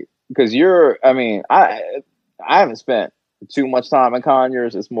like, because I haven't spent too much time in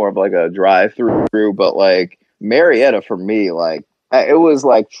Conyers. It's more of like a drive through, but like Marietta for me, like it was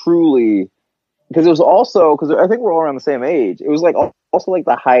like truly, because it was also, because I think we're all around the same age. It was like also like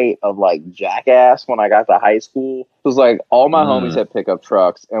the height of like Jackass when I got to high school. It was like all my homies had pickup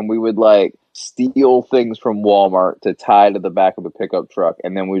trucks, and we would like steal things from Walmart to tie to the back of the pickup truck,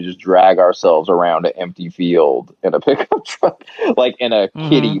 and then we just drag ourselves around an empty field in a pickup truck, like in a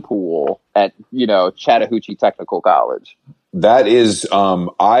kiddie pool at, Chattahoochee Technical College. That is,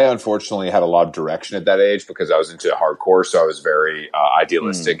 I unfortunately had a lot of direction at that age because I was into hardcore, so I was very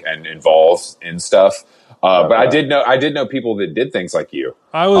idealistic and involved in stuff. But I did know people that did things like you.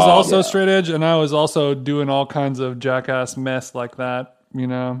 I was also straight edge, and I was also doing all kinds of Jackass mess like that.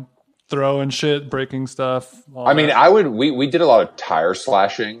 Throwing shit, breaking stuff. I mean, we did a lot of tire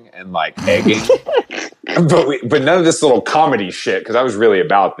slashing and like egging, but none of this little comedy shit because I was really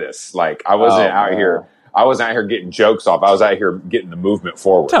about this. Like I wasn't out here. I wasn't out here getting jokes off. I was out here getting the movement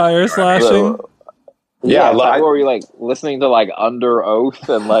forward. Tire slashing. Yeah, where were you like listening to like Under Oath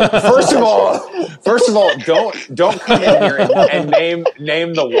and like? First of all, don't come in here and name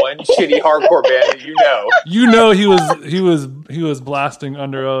the one shitty hardcore band that you know. You know he was blasting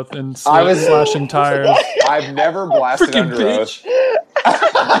Under Oath and slashing tires. I've never blasted Under Oath.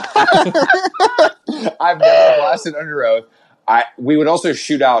 I've never blasted Under Oath. We would also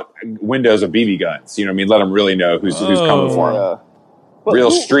shoot out windows of BB guns. You know what I mean? Let them really know who's coming for them.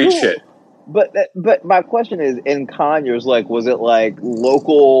 Real street shit. But my question is, in Conyers, like, was it like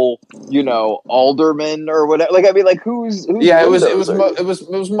local, aldermen or whatever? Like, I mean, like, who's yeah, it was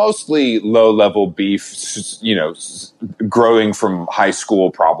mostly low level beef, growing from high school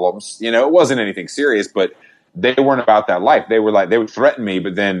problems. It wasn't anything serious, but they weren't about that life. They would threaten me,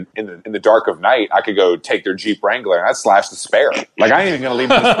 but then in the dark of night, I could go take their Jeep Wrangler and I'd slash the spare. Like, I ain't even gonna leave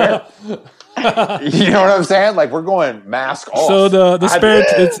the spare. You know what I'm saying? Like, we're going mask off. So the spare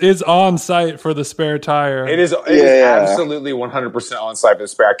it's on site for the spare tire. It is absolutely 100% on site for the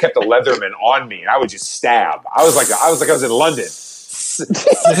spare. I kept the Leatherman on me, and I would just stab. I was like I was in London.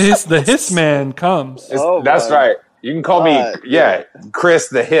 The hiss man comes. That's right. You can call me Chris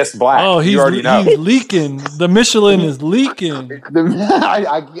the Hiss Black. Oh, you already know. He's leaking. The Michelin is leaking.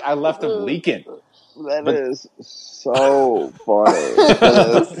 I left him leaking. That is so funny.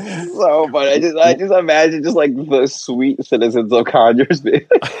 That is so funny. I just imagine just like the sweet citizens of Conyers being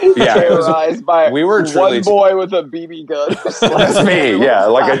terrorized by one boy with a BB gun. That's me. Yeah,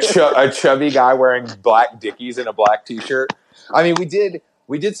 like a chubby guy wearing black Dickies and a black T-shirt. I mean,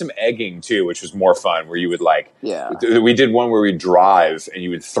 we did some egging too, which was more fun. Where you would we did one where we drive and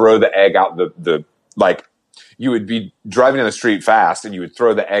you would throw the egg out the you would be driving down the street fast and you would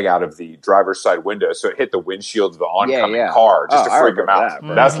throw the egg out of the driver's side window so it hit the windshield of the oncoming car just to freak them out.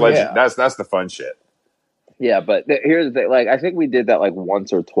 That's legend. That's the fun shit. Yeah, but here's the thing. Like, I think we did that like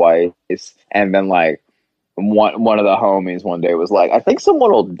once or twice, and then like one of the homies one day was like, "I think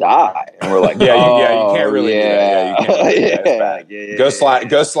someone will die," and we're like, you can't really do that. You can't really do that.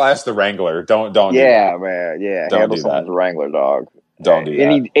 Go slash the Wrangler. Don't do that. Man. Yeah, don't handle do someone's that. Wrangler, dog. Don't do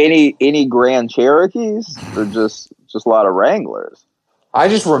that. Any Grand Cherokees or just a lot of Wranglers? I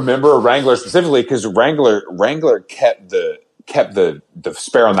just remember Wrangler specifically because Wrangler kept the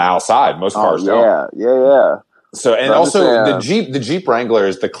spare on the outside. Most cars don't. Yeah. So and also the Jeep Wrangler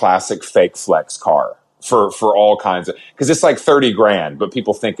is the classic fake flex car for all kinds of, because it's like $30,000, but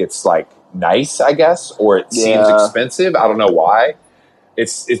people think it's like nice, I guess, or it seems expensive. I don't know why.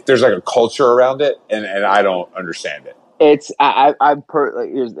 There's like a culture around it, and I don't understand it. It's as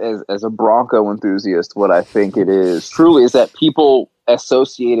a Bronco enthusiast, what I think it is truly is that people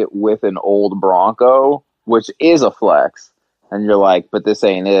associate it with an old Bronco, which is a flex, and you're like, but this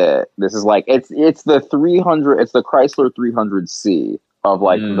ain't it. This is like it's the 300, it's the Chrysler 300C of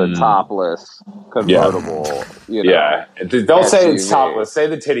like the topless convertible. Yeah, don't say it's topless. Say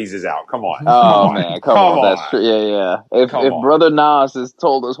the titties is out. Come on. Oh man, come on. That's true. Yeah. If Brother Nas has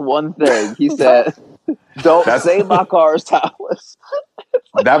told us one thing, he said, "Don't say my car is topless."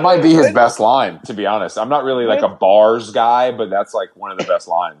 That might be his best line, to be honest. I'm not really like a bars guy, but that's like one of the best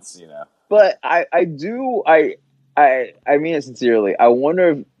lines, But I mean it sincerely. I wonder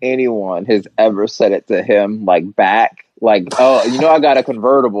if anyone has ever said it to him like back. Like, oh, I got a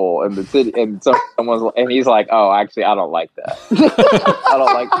convertible, and he's like, oh, actually, I don't like that. I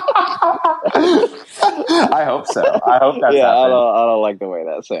don't like that. I hope so. I hope that's yeah, happened. I don't like the way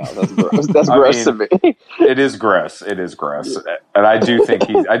that sounds. That's gross. That's gross to me. It is gross. It is gross, and I do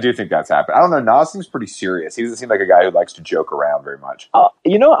think that's happened. I don't know. Nas seems pretty serious. He doesn't seem like a guy who likes to joke around very much.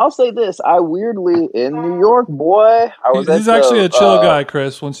 I'll say this. I weirdly in New York, boy. He's actually a chill guy,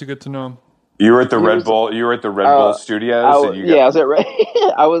 Chris. Once you get to know him. You were at the Red Bull. You were at the Red Bull Studios. I was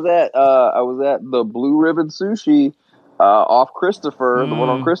at I was at the Blue Ribbon Sushi off Christopher, the one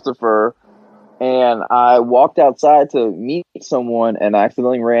on Christopher, and I walked outside to meet someone and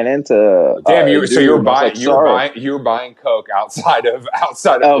accidentally ran into. Damn you! So you were buying Coke outside of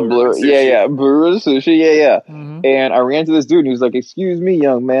Blue Ribbon Sushi. Yeah, Blue Ribbon Sushi. Yeah. Mm-hmm. And I ran to this dude and he was like, "Excuse me,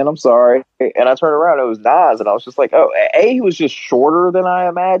 young man, I'm sorry." And I turned around, it was Nas, and I was just like, "Oh, he was just shorter than I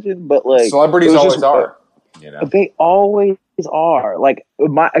imagined." But like, celebrities always are. You know, they always are. Like,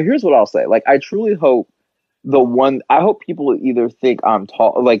 here's what I'll say. Like, I truly hope. I hope people either think I'm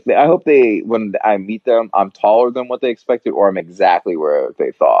tall, like I hope when I meet them, I'm taller than what they expected, or I'm exactly where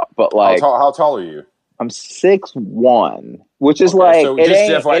they thought. But like, how tall are you? I'm 6'1", which is like. So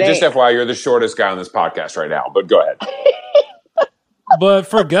just FYI, you're the shortest guy on this podcast right now. But go ahead. But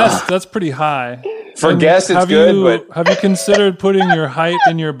for guests, that's pretty high. For guests, it's good. But have you considered putting your height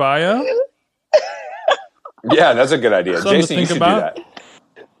in your bio? Yeah, that's a good idea. Jason, you should do that.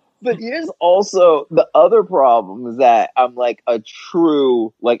 But here's also the other problem is that I'm like a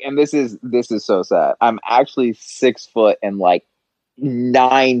true and this is so sad. I'm actually 6 foot and like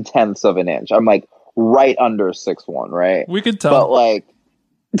 9/10 of an inch. I'm like right under 6'1", right? We could tell. But like,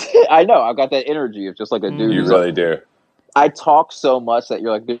 I know I've got that energy of just like a dude. You really do. I talk so much that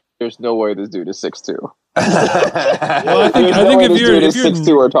you're like, there's no way this dude is 6'2". Well, I think if you're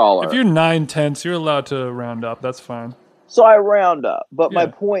 6'2" or taller, if you're 9/10, you're allowed to round up. That's fine. So I round up, but my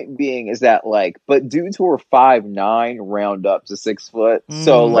point being is that but dudes who are 5'9" round up to 6 foot.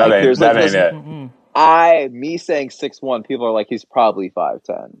 So that ain't it. Me saying 6'1", people are like, he's probably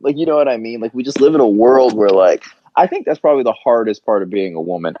 5'10". Like, you know what I mean? Like, we just live in a world where I think that's probably the hardest part of being a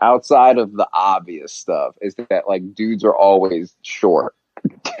woman, outside of the obvious stuff, is that dudes are always short.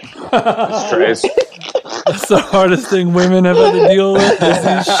 That's the hardest thing women have had to deal with is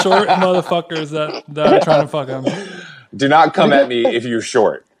these short motherfuckers that are trying to fuck them. Do not come at me if you're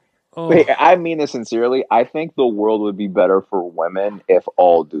short. Oh. Wait, I mean this sincerely. I think the world would be better for women if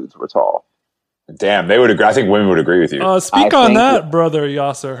all dudes were tall. Damn, they would agree. I think women would agree with you. Speak on that, brother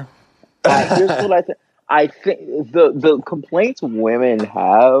Yassir. Here's what I think. I think the complaints women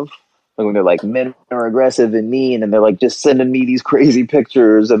have, when they're like, men are aggressive and mean, and they're like just sending me these crazy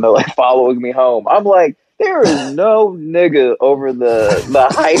pictures, and they're like following me home. I'm like, there is no nigga over the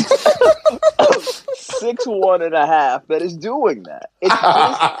height of 6'1.5" that is doing that.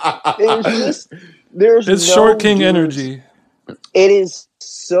 There's no short king dudes. Energy. It is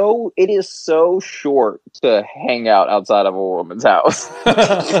so short to hang out outside of a woman's house.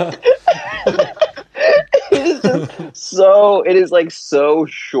 It is so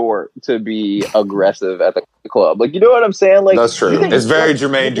short to be aggressive at the club. Like, you know what I'm saying? Like, that's true. It's very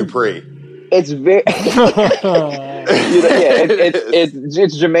Jermaine Dupri. It's very, it's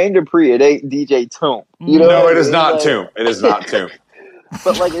Jermaine Dupri. It ain't DJ Toomp. No, it is not Toomp. It is not Toomp.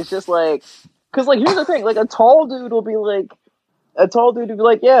 But it's just because here's the thing: a tall dude will be like,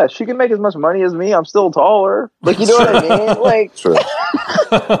 yeah, she can make as much money as me. I'm still taller. You know what I mean? True.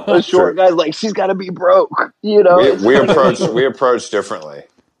 A short guy's she's got to be broke. You know, we approach differently.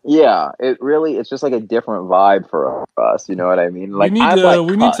 Yeah, it's just a different vibe for us. You know what I mean? We need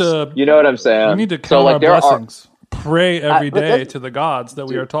to. You know what I'm saying? We need to count our blessings. Pray every day to the gods that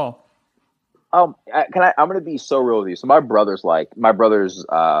we are tall. I'm going to be so real with you. So my brother's closer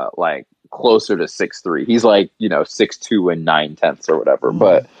to 6'3". He's 6'2" and 9/10 or whatever.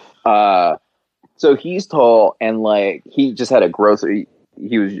 But so he's tall, and he just had a growth.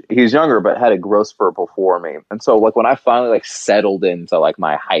 He was younger, but had a growth spurt before me. And so when I finally settled into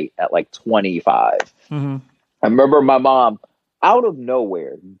my height at 25, I remember my mom out of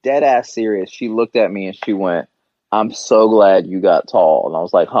nowhere, dead ass serious. She looked at me and she went, "I'm so glad you got tall." And I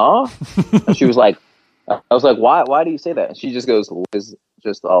was like, "Huh?" And she was like, "I was like, why do you say that?" And she just goes, "It's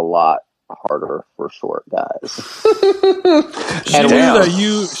just a lot harder for short guys." She knew that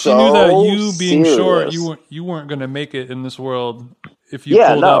you being short, you weren't going to make it in this world if you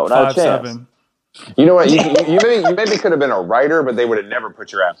pulled up 5'7". You know what? You maybe could have been a writer, but they would have never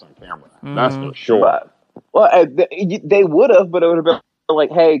put your ass on camera. That's for sure. They would have, but it would have been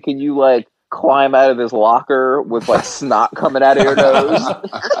 "Hey, can you climb out of this locker with snot coming out of your nose?"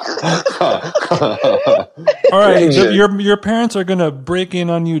 All right, your parents are gonna break in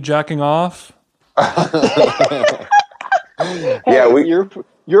on you jacking off. Hey,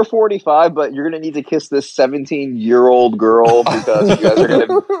 you're 45, but you're going to need to kiss this 17-year-old girl because you guys are going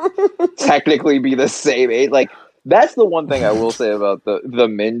to technically be the same age. Like, that's the one thing I will say about the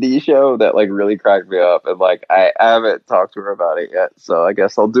Mindy show that, like, really cracked me up. And, like, I haven't talked to her about it yet, so I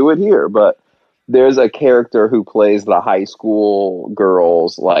guess I'll do it here. But there's a character who plays the high school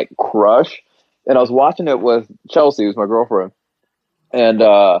girl's, like, crush. And I was watching it with Chelsea, who's my girlfriend. And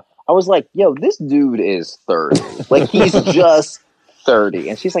I was like, yo, this dude is 30. Like, he's just 30.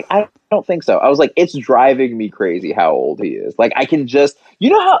 And she's like, I don't think so. I was like, it's driving me crazy how old he is. Like, I can just,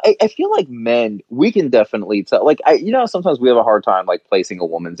 you know how, I feel like men, we can definitely tell. Like, you know, sometimes we have a hard time, like, placing a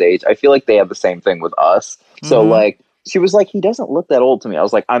woman's age. I feel like they have the same thing with us. So, like, she was like, he doesn't look that old to me. I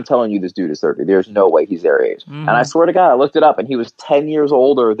was like, I'm telling you, this dude is 30. There's no way he's their age. And I swear to God, I looked it up, and he was 10 years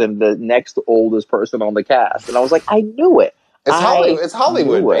older than the next oldest person on the cast. And I was like, I knew it. It's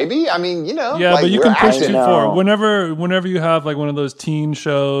Hollywood, baby. I mean, you know. Yeah, like, but you can push too far. know. Whenever you have like one of those teen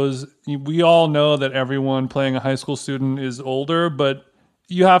shows, we all know that everyone playing a high school student is older, but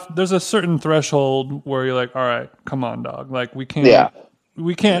there's a certain threshold where you're like, all right, come on, dog. Like we can't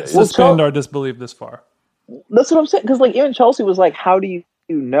suspend our disbelief this far. That's what I'm saying. Because like even Chelsea was like, how do you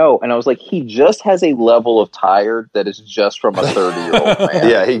know? And I was like, he just has a level of tired that is just from a 30-year-old man.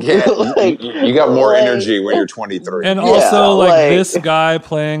 Yeah, he can't. Like, you got more energy when you're 23. And also, like this guy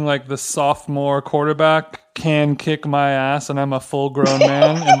playing like the sophomore quarterback can kick my ass, and I'm a full-grown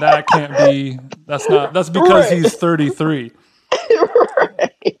man, and that can't be. That's because he's 33.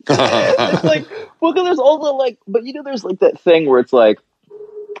 Right. It's like, well, because there's also like, but you know, there's like that thing where it's like,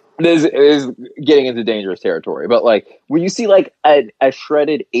 this is getting into dangerous territory, but like when you see like a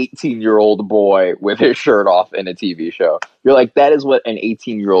shredded 18-year-old boy with his shirt off in a TV show, you're like, that is what an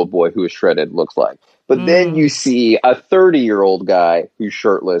 18-year-old boy who is shredded looks like. But then you see a 30-year-old guy who's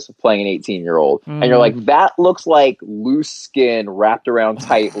shirtless playing an 18-year-old, and you're like, that looks like loose skin wrapped around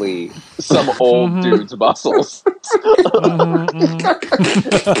tightly some old dude's muscles.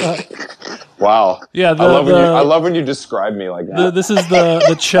 Wow. Yeah, I love when you describe me like that. This is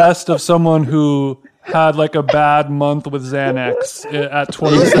the chest of someone who had like a bad month with Xanax at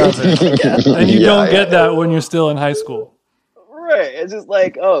 27, and you don't get that when you're still in high school. Right. It's just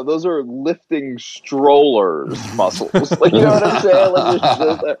like, oh, those are lifting strollers muscles. Like, you know what I'm saying? Like,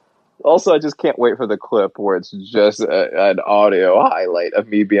 there's just also, I just can't wait for the clip where it's just an audio highlight of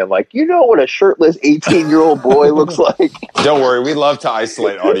me being like, you know what a shirtless 18-year-old boy looks like? Don't worry, we love to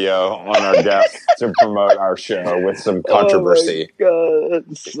isolate audio on our guests to promote our show with some controversy. Oh my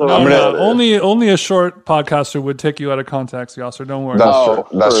God. So Only a short podcaster would take you out of context, Yassir. Don't worry.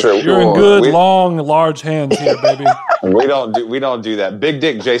 That's true. You're in good, long, large hands here, baby. We don't do that. Big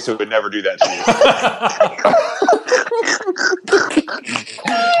Dick Jason would never do that to you.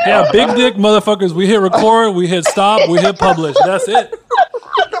 Yeah, big dick motherfuckers. We hit record, we hit stop, we hit publish. That's it.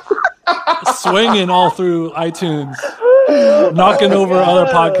 Swinging all through iTunes, knocking over other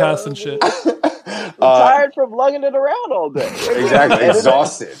podcasts and shit. I'm tired from lugging it around all day. Exactly,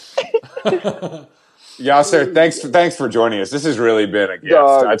 exhausted. Yassir, thanks for joining us. This has really been a gift.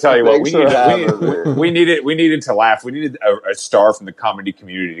 I tell you what, we needed to laugh. We needed a star from the comedy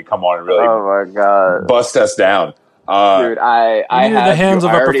community to come on and really, oh my God, bust us down. Dude, I needed the hands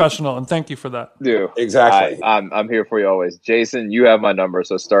of a professional, and thank you for that. Dude, exactly. I'm here for you always, Jason. You have my number,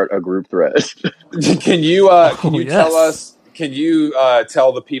 so start a group thread. Can you tell us? Can you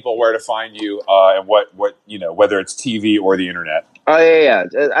tell the people where to find you and what whether it's TV or the internet? Oh yeah.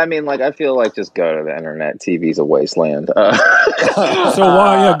 I mean, like, I feel like just go to the internet. TV's a wasteland. So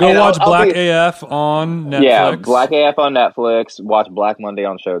go watch Black AF on Netflix. Yeah, Black AF on Netflix. Watch Black Monday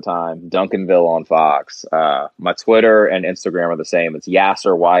on Showtime. Duncanville on Fox. My Twitter and Instagram are the same. It's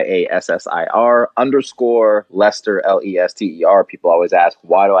Yassir YASSIR _ Lester LESTER. People always ask,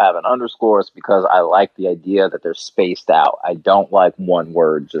 why do I have an underscore? It's because I like the idea that they're spaced out. I don't like one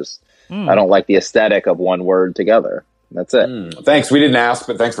word. I don't like the aesthetic of one word together. That's it. Thanks. We didn't ask,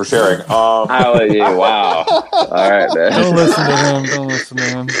 but thanks for sharing. Wow. All right, man. Don't listen to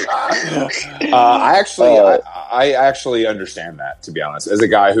him. I actually understand that, to be honest, as a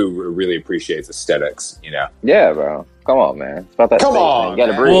guy who really appreciates aesthetics, Yeah, bro. Come on, man. It's about that Come space, on, man. You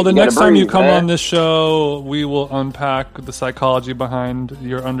gotta man. breathe. Well, the next time you come man. on this show, we will unpack the psychology behind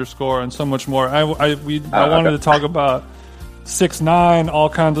your underscore and so much more. I wanted to talk about 6ix9ine, all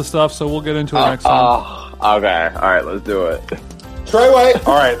kinds of stuff, so we'll get into it next time. Okay. All right, let's do it. Treyway.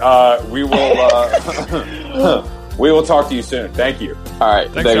 All right. We will talk to you soon. Thank you. All right.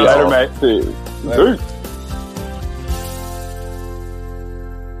 Thanks, thank you. Yassir. Later, mate. Peace. Later.